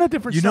a ton of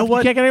different stuff. You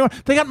can't get anywhere.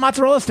 They got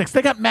mozzarella sticks.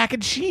 They got mac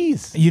and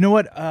cheese. You know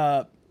what?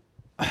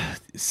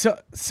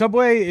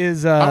 Subway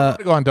is. I'm going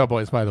to go on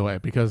Doughboys, by the way,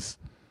 because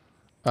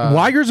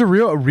Weiger's a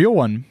real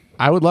one.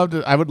 I would love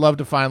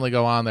to finally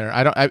go on there.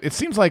 It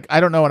seems like I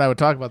don't know what I would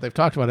talk about. They've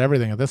talked about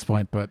everything at this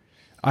point, but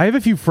I have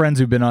a few friends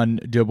who've been on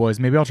Doughboys.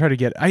 Maybe I'll try to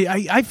get.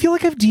 I feel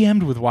like I've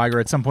DM'd with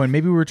Weiger at some point.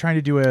 Maybe we were trying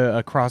to do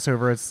a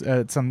crossover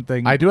at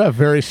something. I do have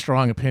very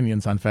strong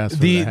opinions on fast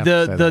food.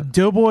 The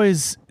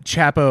Doughboys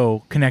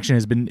Chapo connection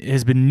has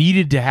been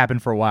needed to happen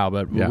for a while,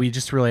 but we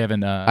just really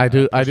haven't. I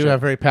do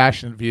have very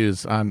passionate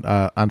views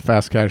on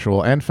fast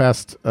casual and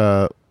fast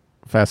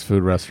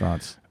food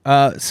restaurants.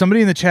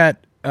 Somebody in the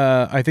chat,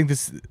 I think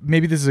this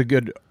is a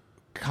good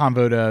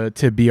convo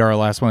to be our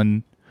last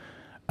one.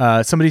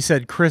 Somebody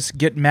said, Chris,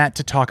 get Matt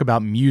to talk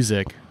about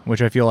music,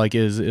 which I feel like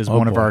is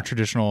one of our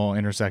traditional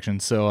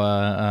intersections.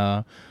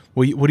 So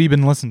what have you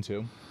been listening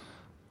to?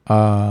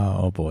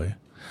 Oh, boy.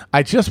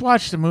 I just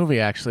watched a movie,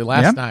 actually,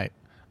 last night.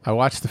 I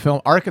watched the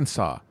film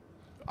Arkansas.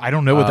 I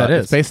don't know what that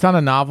is. It's based on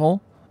a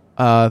novel,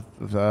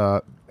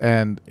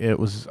 and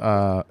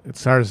it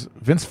stars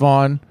Vince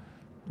Vaughn,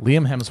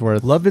 Liam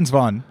Hemsworth. Love Vince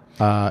Vaughn.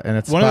 And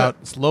it's about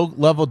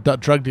low-level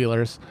drug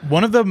dealers.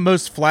 One of the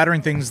most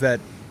flattering things that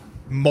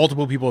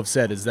multiple people have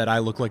said is that I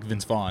look like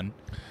Vince Vaughn.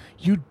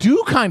 You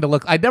do kind of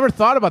look. I never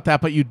thought about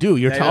that, but you do.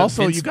 You're tall,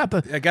 so Vince, you got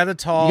the. I got the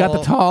tall. You got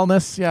the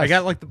tallness. Yes. I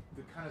got like the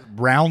kind of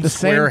round, the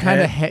square same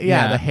kind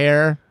head. of the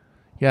hair.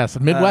 Yes, a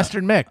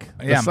Midwestern Mick.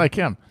 Just like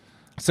him.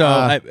 So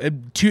I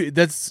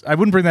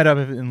wouldn't bring that up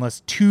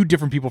unless two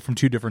different people from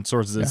two different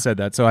sources had said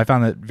that. So I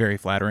found that very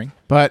flattering.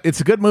 But it's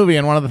a good movie,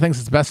 and one of the things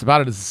that's best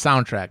about it is the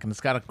soundtrack, and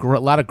it's got a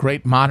lot of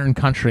great modern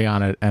country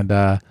on it, and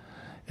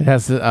it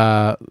has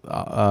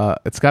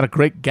it's got a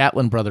great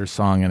Gatlin Brothers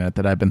song in it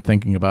that I've been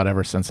thinking about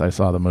ever since I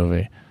saw the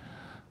movie.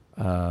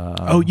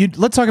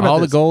 Let's talk about All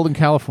this. the Gold in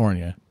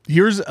California.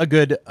 Here's a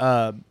good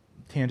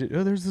tangent.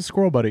 Oh, there's the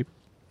squirrel buddy.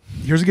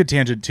 Here's a good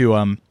tangent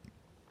to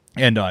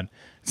end on.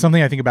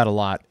 Something I think about a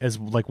lot as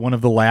like one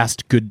of the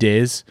last good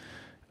days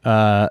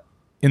in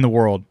the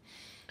world.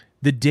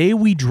 The day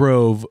we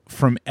drove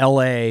from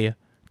LA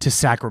to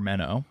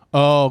Sacramento.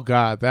 Oh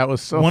God, that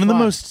was so one fun. of the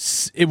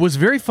most. It was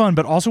very fun,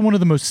 but also one of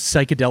the most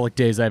psychedelic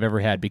days I've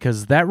ever had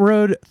because that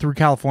road through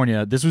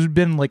California. This was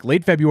been like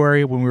late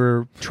February when we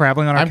were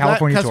traveling on our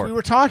California tour. Because we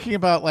were talking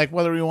about like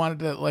whether we wanted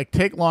to like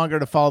take longer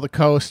to follow the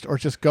coast or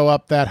just go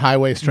up that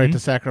highway straight to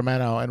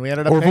Sacramento, and we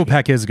ended up. Orville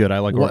Peck is good. I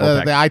like Orville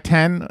Peck. The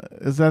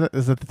I-10 is that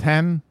the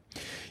 10?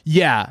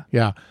 Yeah.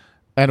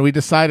 And we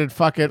decided,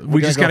 fuck it,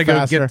 we just gotta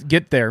go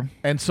get there.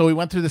 And so we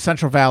went through the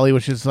Central Valley,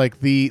 which is like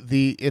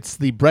it's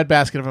the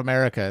breadbasket of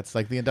America. It's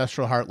like the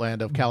industrial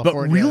heartland of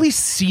California. But really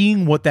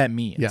seeing what that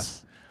means.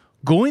 Yes.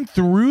 Going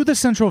through the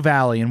Central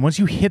Valley, and once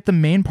you hit the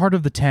main part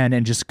of the 10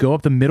 and just go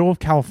up the middle of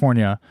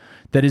California,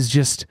 that is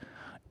just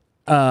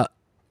at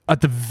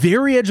the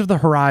very edge of the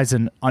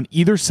horizon. On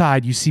either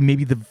side, you see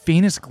maybe the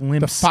faintest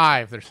glimpse. The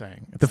 5, they're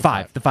saying. It's the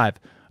five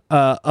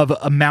of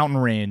a mountain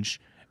range.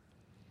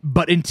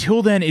 But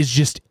until then is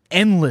just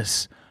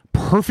endless,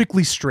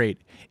 perfectly straight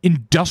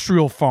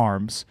industrial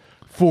farms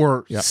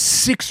for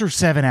 6 or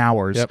 7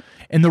 hours. Yep.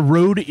 And the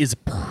road is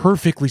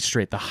perfectly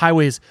straight. The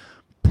highway is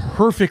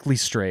perfectly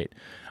straight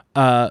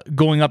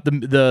going up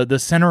the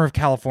center of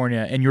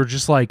California. And you're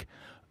just like,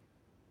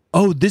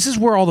 oh, this is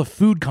where all the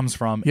food comes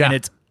from. Yeah. And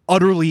it's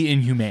utterly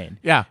inhumane.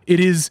 Yeah. It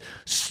is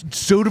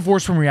so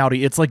divorced from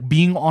reality. It's like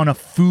being on a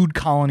food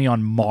colony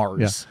on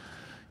Mars.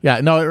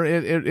 Yeah, no,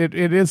 it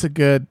is a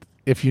good...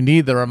 If you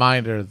need the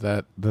reminder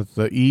that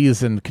the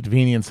ease and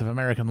convenience of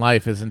American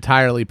life is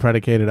entirely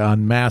predicated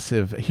on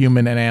massive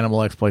human and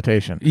animal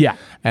exploitation. Yeah.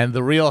 And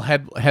the real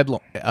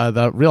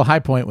the real high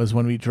point was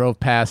when we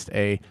drove past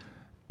a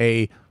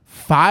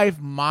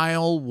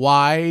 5-mile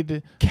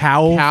wide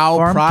cow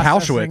farm,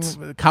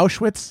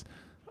 Kauschwitz,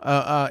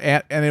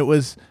 and it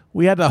was,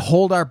 we had to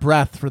hold our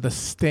breath for the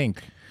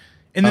stink.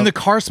 And then the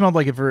car smelled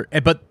like it.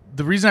 But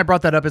the reason I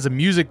brought that up as a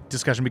music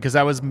discussion, because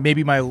that was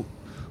maybe my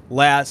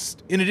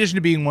last, in addition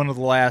to being one of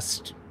the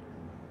last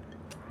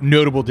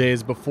notable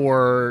days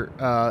before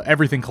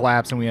everything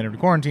collapsed and we entered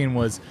quarantine,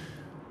 was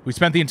we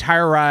spent the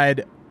entire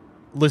ride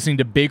listening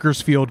to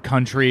Bakersfield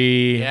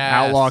country,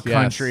 outlaw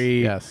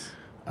country, just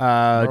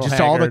Haggard,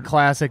 all the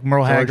classic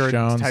Merle Haggard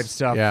Jones type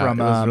stuff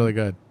from it was really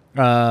good.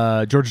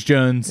 George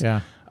Jones,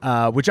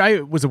 which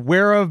I was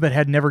aware of but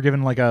had never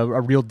given like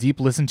a real deep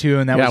listen to,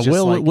 and that was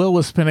just Will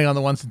was spinning on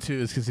the 1s and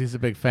 2s because he's a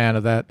big fan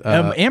of that.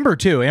 Amber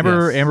too.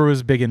 Amber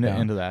was big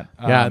into that.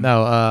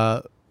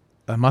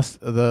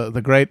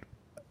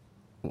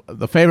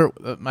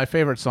 My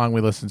favorite song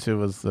we listened to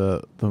was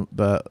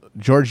the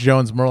George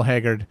Jones Merle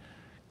Haggard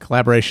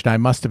collaboration. I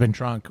Must Have Been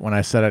Drunk When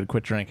I Said I'd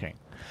Quit Drinking,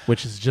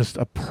 which is just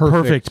a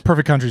perfect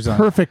country song.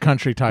 Perfect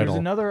country title. There's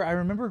another. I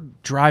remember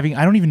driving.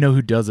 I don't even know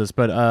who does this,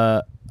 but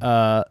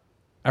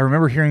I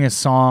remember hearing a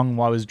song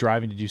while I was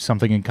driving to do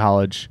something in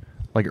college,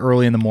 like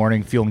early in the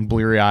morning, feeling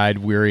bleary-eyed,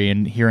 weary,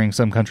 and hearing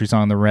some country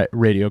song on the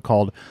radio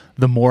called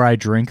 "The More I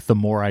Drink, the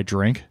More I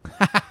Drink."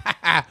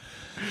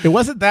 It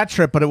wasn't that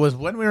trip, but it was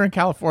when we were in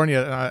California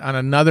on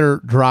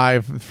another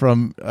drive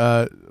from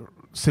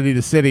city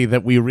to city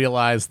that we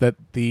realized that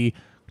the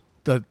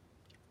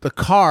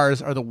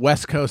cars are the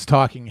West Coast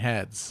Talking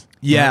Heads.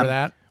 Yeah. Remember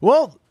that?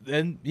 Well,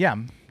 and yeah,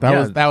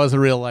 That was a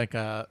real like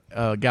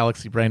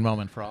galaxy brain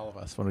moment for all of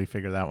us when we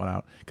figured that one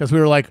out, because we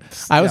were like,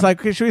 I was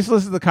like, should we listen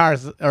to the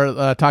Cars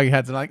or Talking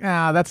Heads, and like,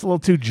 that's a little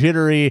too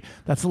jittery,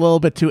 that's a little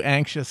bit too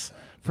anxious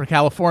for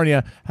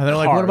California, and they're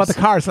like, what about the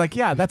Cars? Like,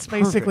 yeah, that's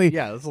basically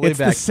that's it's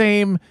the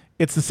same.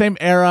 It's the same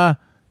era.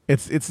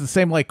 It's the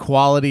same like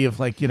quality of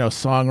like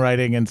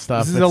songwriting and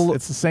stuff.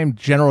 It's the same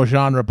general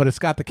genre, but it's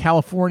got the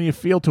California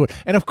feel to it.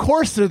 And of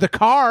course, they're the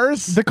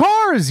Cars. The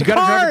Cars. You got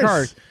to drive the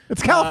Cars.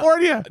 It's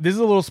California. This is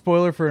a little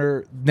spoiler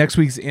for next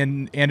week's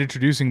and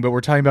introducing, but we're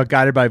talking about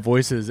Guided by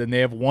Voices, and they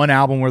have one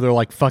album where they're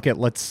like, "Fuck it,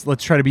 let's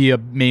try to be a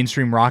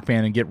mainstream rock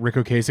band and get Rick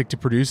Ocasek to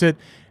produce it."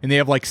 And they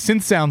have like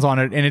synth sounds on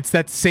it, and it's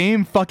that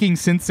same fucking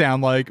synth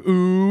sound, like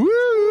ooh.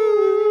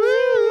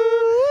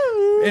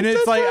 And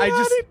it's like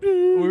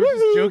we were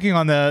just joking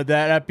on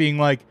that being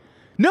like,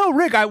 no,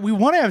 Rick, we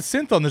want to have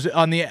synth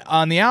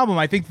on the album.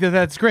 I think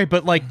that's great,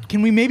 but like,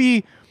 can we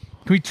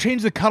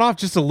change the cutoff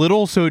just a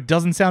little so it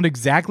doesn't sound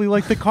exactly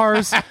like the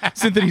Cars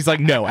synth? And he's like,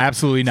 no,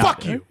 absolutely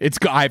not. Fuck you.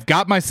 I've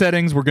got my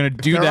settings. We're gonna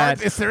do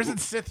that. If there isn't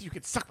synth, you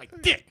can suck my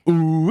dick.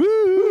 Ooh,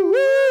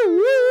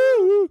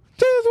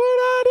 just what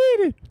I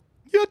needed.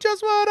 You're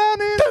just what I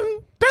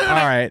needed. All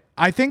right.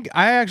 I think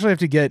I actually have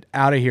to get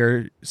out of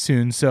here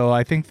soon, so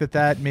I think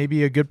that may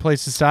be a good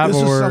place to stop. This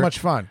is so much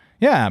fun.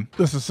 Yeah.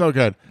 This is so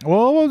good.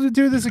 Well, we'll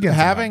do this again.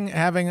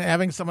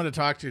 Having someone to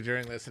talk to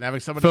during this, and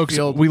having someone Folks, to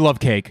feel, we love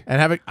Cake. and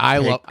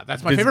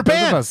that's my favorite both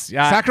of band. us.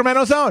 Yeah.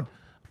 Sacramento's own.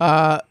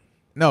 No,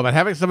 but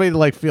having somebody to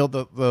like feel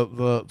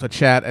the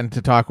chat and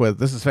to talk with,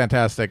 this is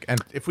fantastic. And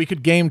if we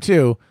could game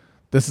too,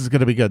 this is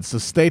going to be good. So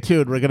stay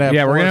tuned. We're going to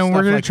have we're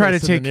gonna like try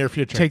to in the near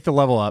future. take the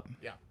level up.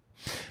 Yeah.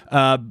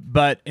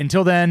 But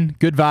until then,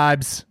 good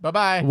vibes.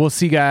 Bye-bye. We'll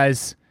see you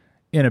guys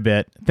in a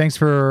bit. Thanks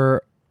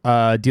for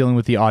dealing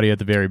with the audio at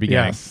the very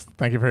beginning. Yes.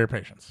 Thank you for your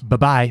patience.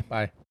 Bye-bye.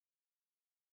 Bye.